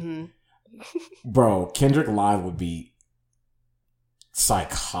that. Mm-hmm. Bro, Kendrick live would be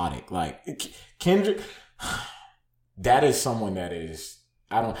psychotic. Like Kendrick, that is someone that is.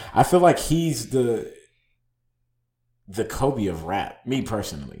 I feel like he's the Kobe of rap. Me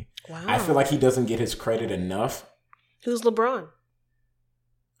personally, wow. I feel like he doesn't get his credit enough. Who's LeBron?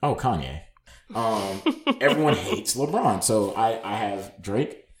 Oh, Kanye. Everyone hates LeBron. So I have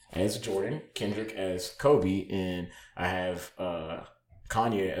Drake as Jordan, Kendrick as Kobe, and I have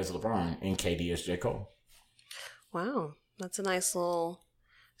Kanye as LeBron and KD as J. Cole. Wow. That's a nice little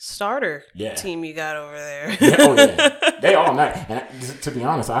starter team you got over there. They all nice. And to be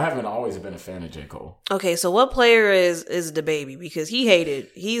honest, I haven't always been a fan of J. Cole. Okay, so what player is DaBaby? Because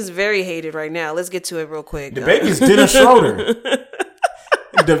he's very hated right now. Let's get to it real quick. DaBaby's Dennis Schroeder.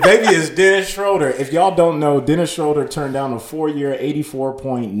 DaBaby is Dennis Schroeder. If y'all don't know, Dennis Schroeder turned down a 4-year,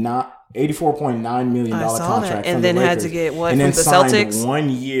 $84.9 million contract and then had to get what from the Celtics?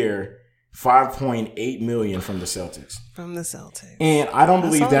 1 year, $5.8 million from the Celtics. From the Celtics. And I don't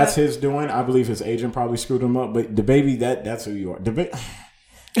believe that's his doing. I believe his agent probably screwed him up. But DaBaby, that's who you are.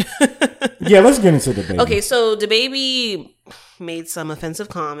 Yeah, let's get into DaBaby. Okay, so DaBaby made some offensive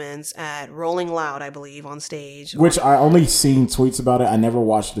comments at Rolling Loud, I believe, on stage. Which I only seen tweets about it. I never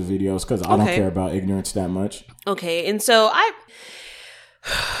watched the videos because I don't care about ignorance that much. Okay, and so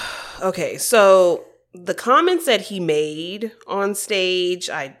so the comments that he made on stage,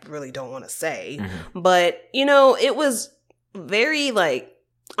 I really don't want to say, but it was very like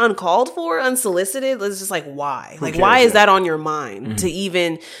uncalled for, unsolicited. It's just like, why? Like, why is that on your mind to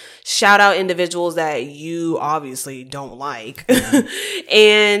even shout out individuals that you obviously don't like?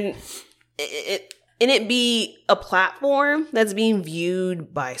 And it be a platform that's being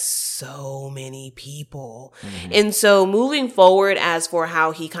viewed by so many people. And so moving forward, as for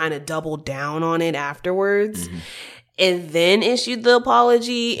how he kind of doubled down on it afterwards, and then issued the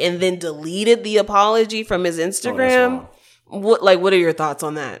apology and then deleted the apology from his Instagram. What are your thoughts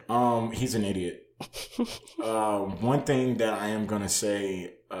on that? He's an idiot. One thing that I am gonna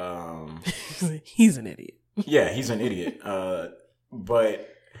say, he's an idiot. Yeah, he's an idiot. But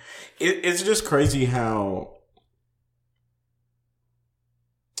it's just crazy how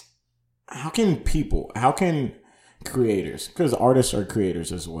creators, because artists are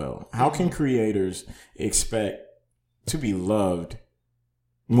creators as well, how can creators expect to be loved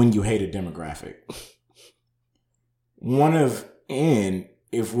when you hate a demographic?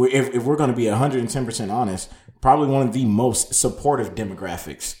 If we're going to be 110% honest, probably one of the most supportive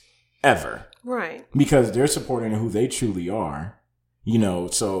demographics ever. Right. Because they're supporting who they truly are. You know,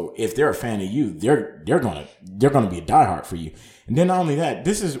 so if they're a fan of you, they're gonna be a diehard for you. And then not only that,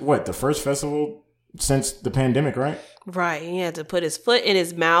 this is the first festival since the pandemic, right? Right. He had to put his foot in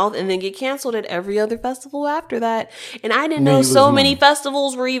his mouth and then get canceled at every other festival after that. And I didn't know so many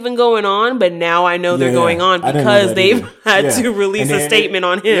festivals were even going on, but now I know they're going on because they've had to release a statement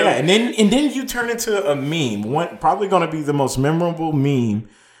on him. Yeah, and then you turn into a meme. Probably going to be the most memorable meme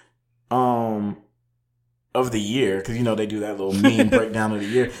of the year, because you know they do that little meme breakdown of the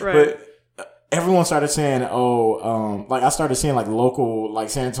year. Right. But everyone started saying, I started seeing like local, like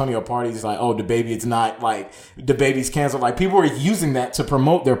San Antonio parties, like, the baby, it's not like the baby's canceled. Like people were using that to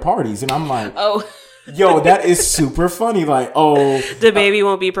promote their parties, and I'm like, yo, that is super funny. Like, the baby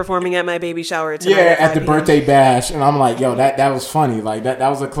won't be performing at my baby shower tonight. Yeah, at the birthday bash, and I'm like, yo, that was funny. Like that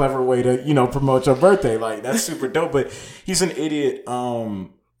was a clever way to promote your birthday. Like that's super dope. But he's an idiot.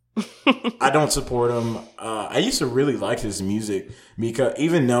 I don't support him. I used to really like his music because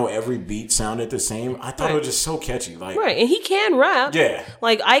even though every beat sounded the same, I thought it was just so catchy. Like, right, and he can rap. Yeah,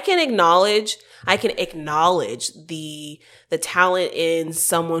 like I can acknowledge the talent in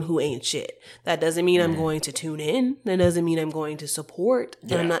someone who ain't shit. That doesn't mean I'm going to tune in. That doesn't mean I'm going to support.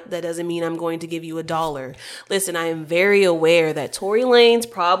 Yeah. That doesn't mean I'm going to give you $1. Listen, I am very aware that Tory Lanez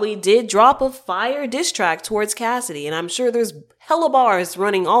probably did drop a fire diss track towards Cassidy, and I'm sure there's hella bars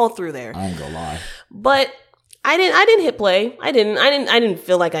running all through there. I ain't gonna lie, but I didn't hit play. I didn't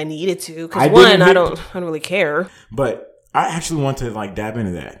feel like I needed to, because I don't really care. But I actually want to like dab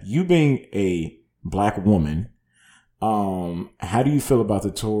into that. You being a black woman, how do you feel about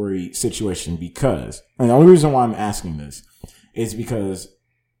the Tory situation? Because, and the only reason why I'm asking this is because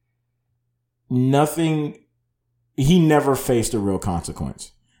he never faced a real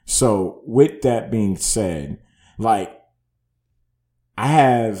consequence. So with that being said, like, I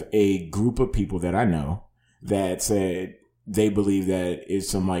have a group of people that I know that said they believe that it's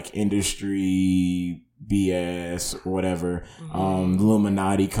some like industry BS or whatever.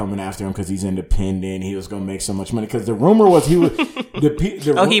 Illuminati coming after him because he's independent. He was going to make so much money. Because the rumor was he was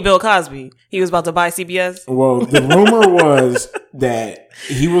he Bill Cosby. He was about to buy CBS. Well, the rumor was that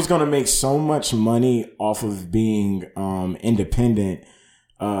he was going to make so much money off of being independent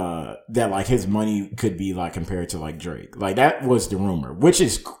that like his money could be like compared to like Drake. Like that was the rumor, which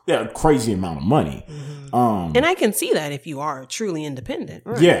is a crazy amount of money. And I can see that if you are truly independent.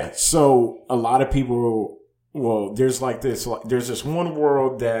 Right? Yeah. So a lot of people, there's this one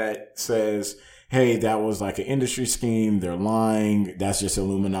world that says, hey, that was like an industry scheme. They're lying. That's just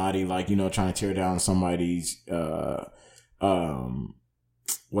Illuminati, like, trying to tear down somebody's,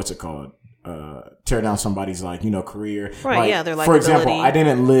 what's it called? Tear down somebody's like, career. Right, like, yeah, they're like, for example, I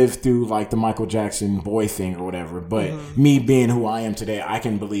didn't live through like the Michael Jackson boy thing or whatever, but me being who I am today, I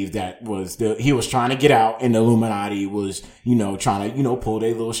can believe that he was trying to get out and the Illuminati was, trying to, pull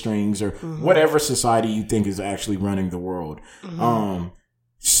their little strings or whatever society you think is actually running the world.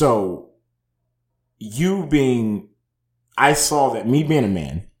 So I saw that, me being a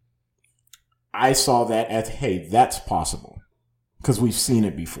man, I saw that as, hey, that's possible. Because we've seen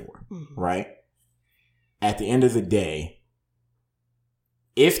it before, right? At the end of the day,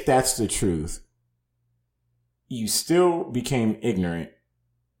 if that's the truth, you still became ignorant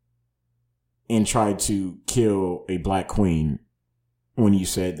and tried to kill a black queen when you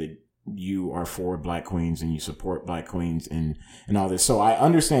said that you are for black queens and you support black queens and all this. So I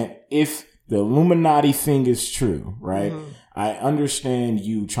understand if the Illuminati thing is true, right? I understand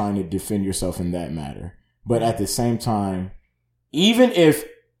you trying to defend yourself in that matter. But at the same time, even if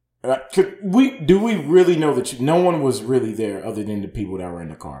do we really know that no one was really there other than the people that were in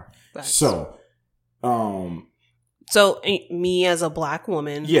the car? Facts. So me as a black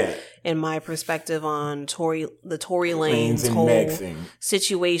woman, and my perspective on the Tory Lanez whole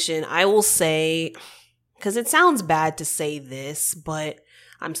situation, I will say, because it sounds bad to say this, but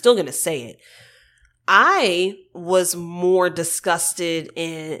I'm still going to say it. I was more disgusted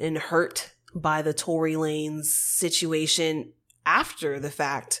and hurt by the Tory Lanez situation after the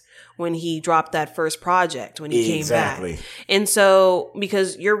fact, when he dropped that first project, when he came back. And so,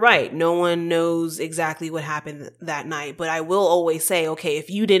 because you're right, no one knows exactly what happened that night, but I will always say, okay, if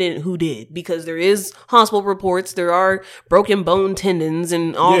you didn't, who did? Because there is hospital reports, there are broken bone tendons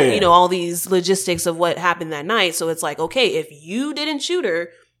and all, all these logistics of what happened that night. So it's like, okay, if you didn't shoot her,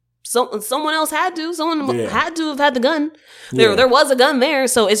 someone else had to. Someone Yeah. had to have had the gun. Yeah. There was a gun there.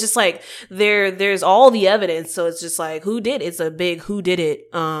 So it's just like there's all the evidence. So it's just like, who did it? It's a big who did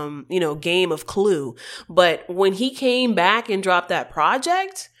it, game of Clue. But when he came back and dropped that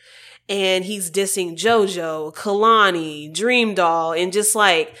project and he's dissing JoJo, Kalani, Dream Doll, and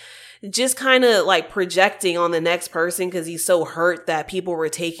just kind of like projecting on the next person because he's so hurt that people were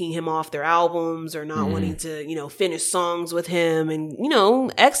taking him off their albums or not wanting to, finish songs with him and,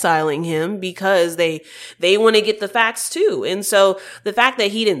 exiling him because they want to get the facts too. And so the fact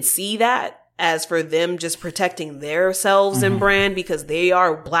that he didn't see that as for them just protecting themselves and brand because they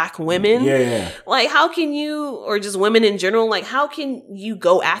are Black women. Yeah. Like, how can you, or just women in general, like, how can you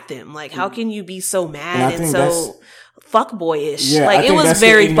go at them? Like, how can you be so mad and so fuckboyish? Yeah, like, it was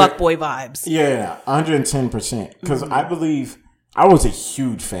very fuckboy vibes. Yeah, 110%. Because I believe I was a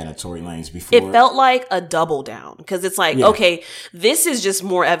huge fan of Tory Lanez before. It felt like a double down because it's like, okay, this is just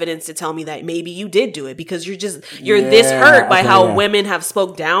more evidence to tell me that maybe you did do it because you're this hurt by how women have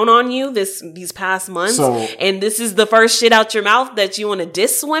spoke down on you these past months. And this is the first shit out your mouth that you want to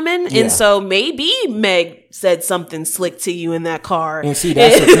diss women. Yeah. And so maybe Meg said something slick to you in that car. And see,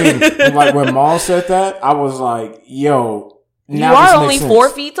 that's the thing. Like when Maul said that, I was like, yo, now you are only 4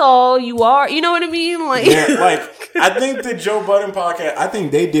 feet tall. You are, you know what I mean? Like, yeah, like I think the Joe Budden podcast, I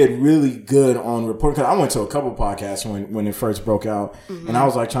think they did really good on reporting. Cause I went to a couple podcasts when it first broke out, and I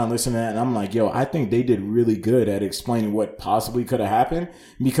was like trying to listen to that, and I'm like, yo, I think they did really good at explaining what possibly could have happened.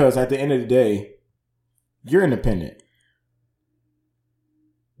 Because at the end of the day, you're independent.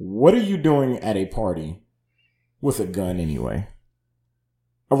 What are you doing at a party with a gun anyway?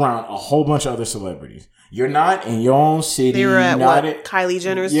 Around a whole bunch of other celebrities. You're not in your own city. They were at Kylie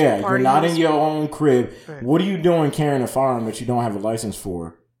Jenner's party. You're not in your own crib. Right. What are you doing carrying a firearm that you don't have a license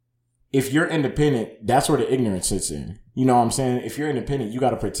for? If you're independent, that's where the ignorance sits in. You know what I'm saying? If you're independent, you got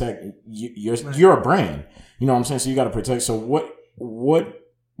to protect. You're a brand. You know what I'm saying? So you got to protect. So what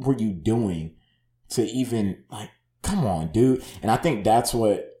were you doing to even, like, come on, dude? And I think that's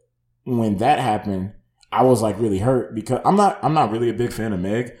what, when that happened, I was like really hurt because I'm not really a big fan of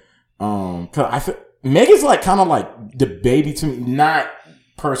Meg. Cause I feel Meg is like kind of like the baby to me, not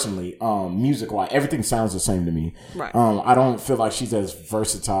personally, music wise. Everything sounds the same to me. Right. I don't feel like she's as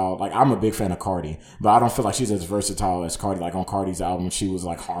versatile. Like, I'm a big fan of Cardi, but I don't feel like she's as versatile as Cardi. Like on Cardi's album, she was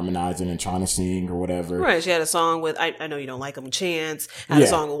like harmonizing and trying to sing or whatever. Right. She had a song with, I know you don't like him, Chance, had a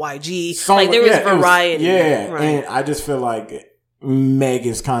song with YG. Like there was variety. Right. And I just feel like Meg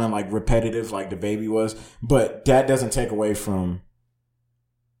is kind of like repetitive, like the baby was, but that doesn't take away from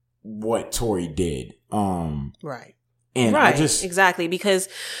what Tory did. Right. And right. I just exactly, because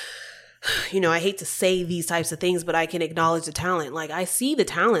I hate to say these types of things, but I can acknowledge the talent. Like, I see the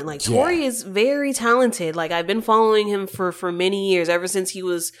talent. Like, Tory is very talented. Like, I've been following him for many years, ever since he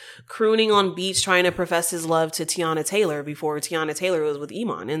was crooning on beats trying to profess his love to Tiana Taylor before Tiana Taylor was with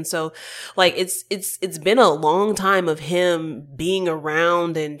Iman. And so, like, it's been a long time of him being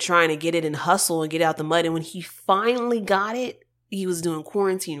around and trying to get it and hustle and get out the mud. And when he finally got it, he was doing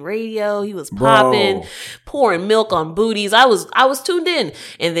quarantine radio. He was popping, pouring milk on booties. I was tuned in,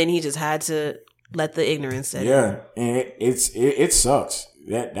 and then he just had to let the ignorance set in. Yeah, and it sucks.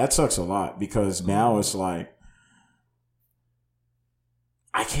 That sucks a lot because now it's like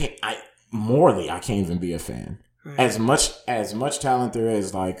I can't even be a fan. Right. As much talent there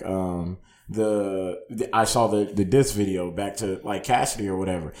is, like I saw the diss video back to like Cassidy or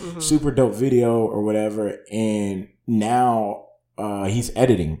whatever, super dope video or whatever, and now. He's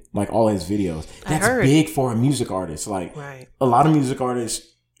editing like all his videos. That's big for a music artist. Like a lot of music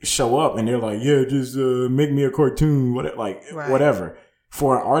artists show up and they're like, yeah, just make me a cartoon, whatever.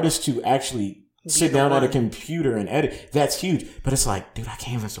 For an artist to actually sit down at a computer and edit, that's huge. But it's like, dude, I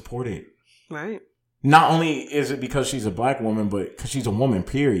can't even support it. Right. Not only is it because she's a Black woman, but because she's a woman,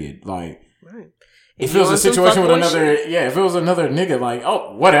 period. Like, right. If it was a situation with if it was another nigga, like,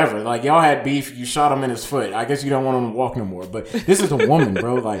 oh, whatever. Like, y'all had beef, you shot him in his foot. I guess you don't want him to walk no more. But this is a woman,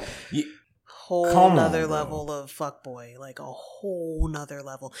 bro. Like, whole nother level of fuckboy. Like, a whole nother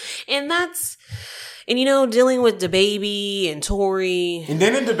level. And dealing with DaBaby and Tory. And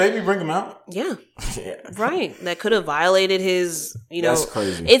then did DaBaby bring him out? Yeah. Right. That could have violated his, That's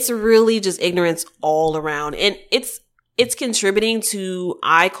crazy. It's really just ignorance all around. And it's contributing to,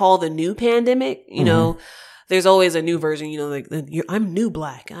 I call, the new pandemic. There's always a new version, like I'm new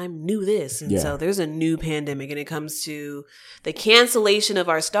Black, I'm new this. And so there's a new pandemic, and it comes to the cancellation of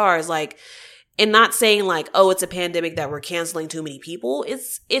our stars. Like, And not saying like, oh, it's a pandemic that we're canceling too many people.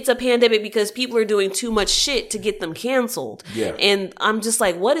 It's a pandemic because people are doing too much shit to get them canceled. Yeah. And I'm just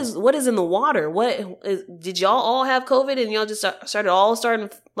like, what is in the water? Did y'all all have COVID and y'all just starting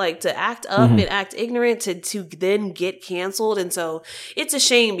like to act up and act ignorant to then get canceled? And so it's a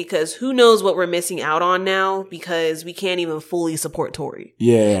shame because who knows what we're missing out on now because we can't even fully support Tory.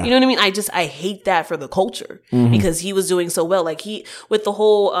 Yeah. You know what I mean? I hate that for the culture because he was doing so well. Like with the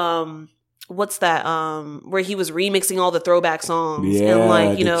whole, what's that where he was remixing all the throwback songs and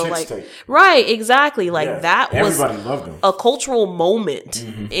like like right, exactly, like that was everybody loved him. A cultural moment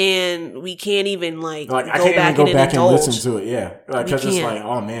and we can't even like I can't even go back and listen to it because it's like,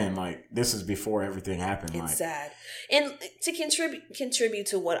 oh man, like this is before everything happened. It's sad. And to contribute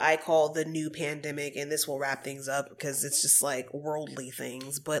to what I call the new pandemic, and this will wrap things up because it's just like worldly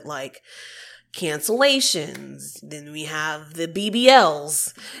things, but like cancellations, then we have the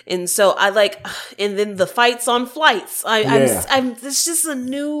BBLs, and so and then the fights on flights. It's just a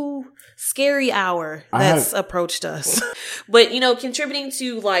new scary hour that's approached us. But contributing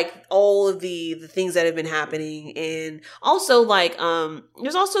to like all of the things that have been happening, and also like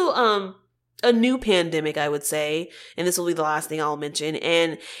there's also a new pandemic, I would say, and this will be the last thing I'll mention,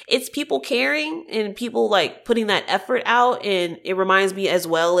 and it's people caring and people like putting that effort out. And it reminds me as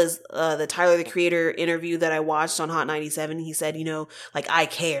well as the Tyler the Creator interview that I watched on Hot 97. He said, like I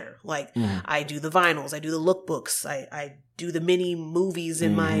care, like I do the vinyls, I do the lookbooks, I do the mini movies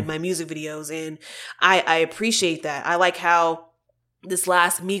in my music videos, and I appreciate that. I like how this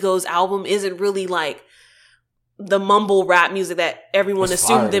last Migos album isn't really like the mumble rap music that everyone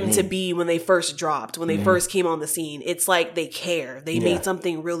assumed them to be when they first dropped, when they first came on the scene. It's like they care. They made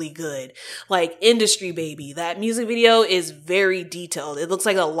something really good. Like Industry Baby, that music video is very detailed. It looks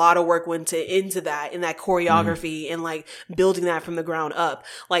like a lot of work went into that, in that choreography and like building that from the ground up.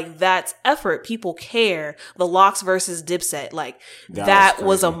 Like that's effort. People care. The Lox versus Dipset, like that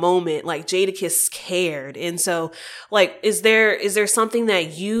was a moment. Like Jadakiss cared. And so like, is there something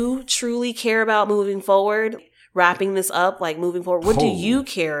that you truly care about moving forward? Wrapping this up, like moving forward, what do you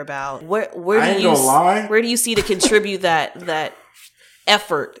care about? Where do you see to contribute that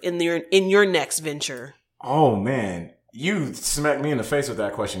effort in your next venture? Oh man, you smacked me in the face with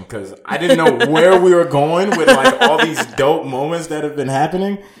that question because I didn't know where we were going with like all these dope moments that have been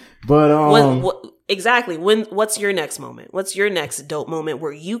happening. But exactly. What's your next moment? What's your next dope moment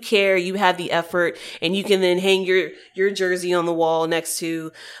where you care, you have the effort, and you can then hang your jersey on the wall next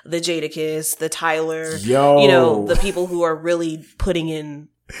to the Jadakiss, the Tyler, the people who are really putting in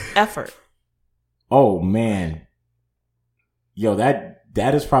effort. Oh man.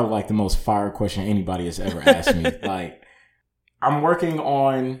 That is probably like the most fire question anybody has ever asked me. Like, I'm working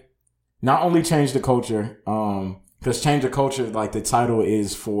on not only Change the Culture, because Change the Culture, like the title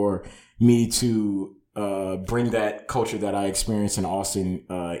is for me to bring that culture that I experienced in Austin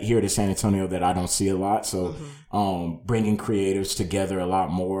here to San Antonio that I don't see a lot. So bringing creatives together a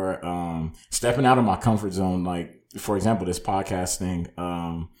lot more, stepping out of my comfort zone. Like, for example, this podcast thing.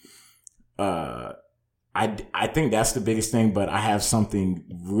 I think that's the biggest thing, but I have something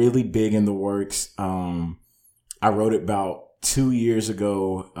really big in the works. I wrote it about 2 years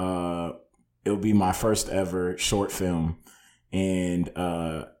ago. It'll be my first ever short film, and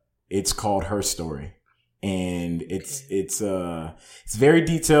it's called Her Story, and it's very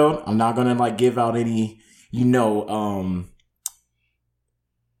detailed. I'm not gonna like give out any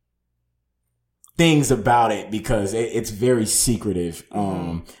things about it because it's very secretive.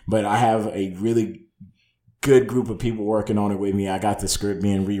 But I have a really good group of people working on it with me. I got the script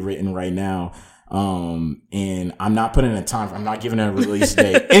being rewritten right now. And I'm not putting a time. I'm not giving it a release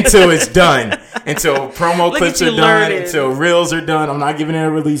date until it's done, until promo clips are done, until reels are done. I'm not giving it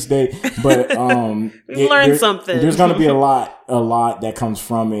a release date, but, learn something. There's going to be a lot that comes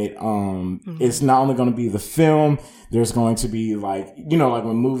from it. It's not only going to be the film. There's going to be like when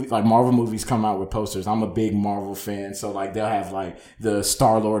Marvel movies come out with posters. I'm a big Marvel fan. So like they'll have like the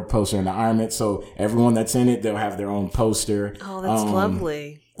Star-Lord poster and the Iron Man. So everyone that's in it, they'll have their own poster. Oh, that's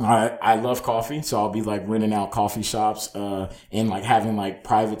lovely. I love coffee, so I'll be like renting out coffee shops, and like having like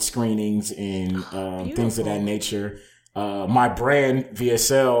private screenings and, things of that nature. My brand,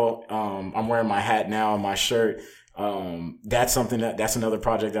 VSL, I'm wearing my hat now and my shirt. That's another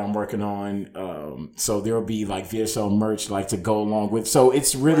project that I'm working on. So there'll be like VSL merch like to go along with. So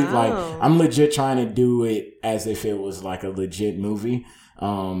it's really like, I'm legit trying to do it as if it was like a legit movie.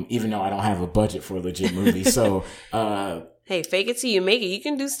 Even though I don't have a budget for a legit movie. So, hey, fake it till you make it. You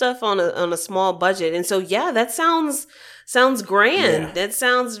can do stuff on a small budget. And so, yeah, that sounds Sounds grand. Yeah. That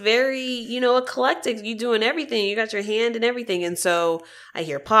sounds very, eclectic. You doing everything. You got your hand in everything. And so I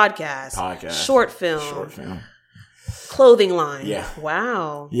hear podcast, short film, clothing line. Yeah.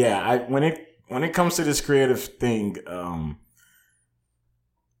 Wow. Yeah. When it comes to this creative thing,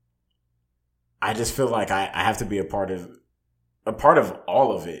 I just feel like I have to be a part of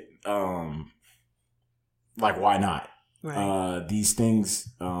all of it. Like, why not? Right. These things,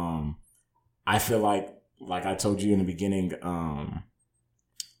 I feel like I told you in the beginning,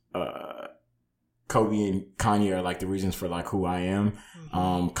 Kobe and Kanye are like the reasons for like who I am.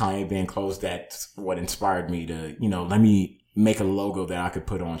 Kanye being close, that's what inspired me to, let me make a logo that I could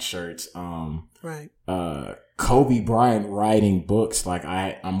put on shirts. Right. Kobe Bryant writing books. Like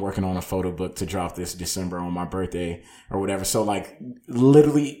I'm working on a photo book to drop this December on my birthday or whatever. So like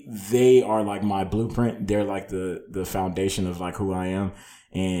literally they are like my blueprint. They're like the foundation of like who I am.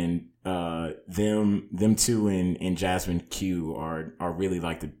 And, them two and Jasmine Q are really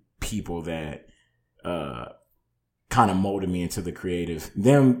like the people that, kind of molded me into the creative.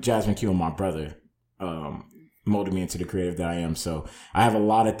 Jasmine Q and my brother, molded me into the creative that I am. So I have a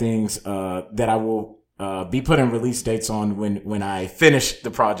lot of things, that I will, be putting release dates on when I finish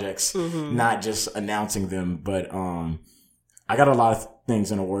the projects, not just announcing them. But, I got a lot of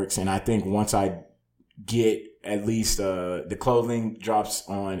things in the works. And I think once I get at least, the clothing drops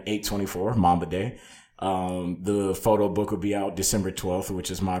on 8/24, Mamba Day. The photo book will be out December 12th, which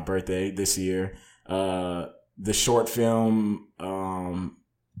is my birthday this year. The short film,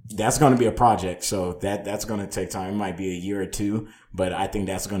 that's going to be a project. So that's going to take time. It might be a year or two, but I think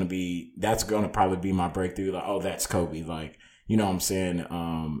that's going to probably be my breakthrough. Like, oh, that's Kobe. Like, you know what I'm saying?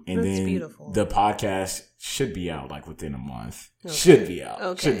 And that's then beautiful. The podcast should be out like within a month. Okay. Should be out.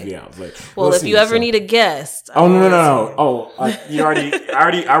 Okay. Should be out. Like, well, if you ever need a guest. Oh, no. Oh,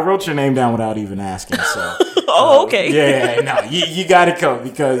 I wrote your name down without even asking. So. Oh, okay. Yeah, no, you got to come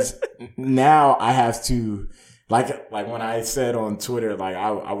because now I have to, like when I said on Twitter, like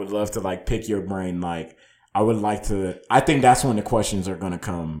I would love to like pick your brain. Like I think that's when the questions are going to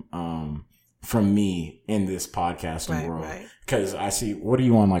come, from me in this podcasting world. Right. Cause I see, what are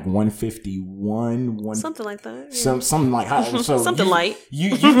you on? Like 151, something like that. Yeah. Something like so something light.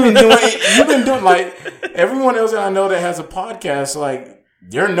 You've been doing like everyone else that I know that has a podcast, like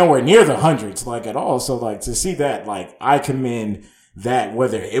they're nowhere near the hundreds, like at all. So like to see that, like I commend that,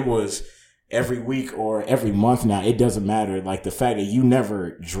 whether it was every week or every month now, it doesn't matter. Like the fact that you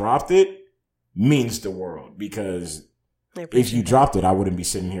never dropped it means the world, because if you dropped it, I wouldn't be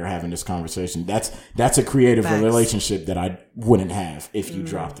sitting here having this conversation. That's a creative relationship that I wouldn't have if you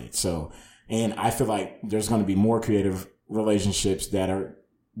dropped it. So, and I feel like there's going to be more creative relationships that are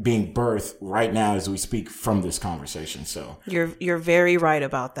being birthed right now as we speak from this conversation. So you're very right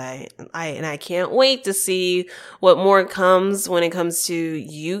about that. I can't wait to see what more comes when it comes to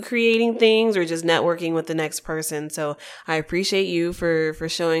you creating things or just networking with the next person. So I appreciate you for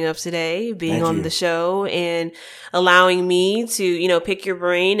showing up today, being on the show and allowing me to, pick your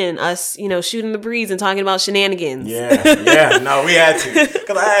brain and us, shooting the breeze and talking about shenanigans. Yeah. No, we had to.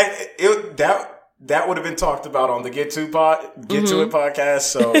 Cause that would have been talked about on the Get To It podcast.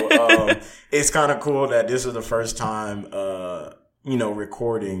 So, it's kind of cool that this is the first time,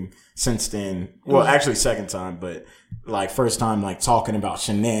 recording since then. Well, actually second time, but like first time, like talking about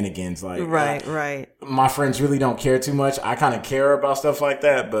shenanigans. Like, right. My friends really don't care too much. I kind of care about stuff like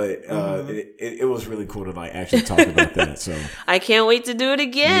that, but, it was really cool to like actually talk about that. So I can't wait to do it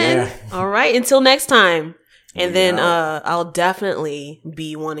again. Yeah. All right. Until next time. And then I'll definitely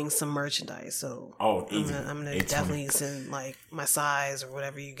be wanting some merchandise. So easy. I'm gonna definitely send like my size or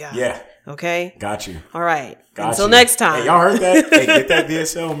whatever you got. Yeah. Okay. Got you. All right. Until next time. Hey, y'all heard that? Hey, get that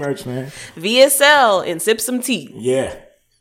VSL merch, man. VSL and sip some tea. Yeah.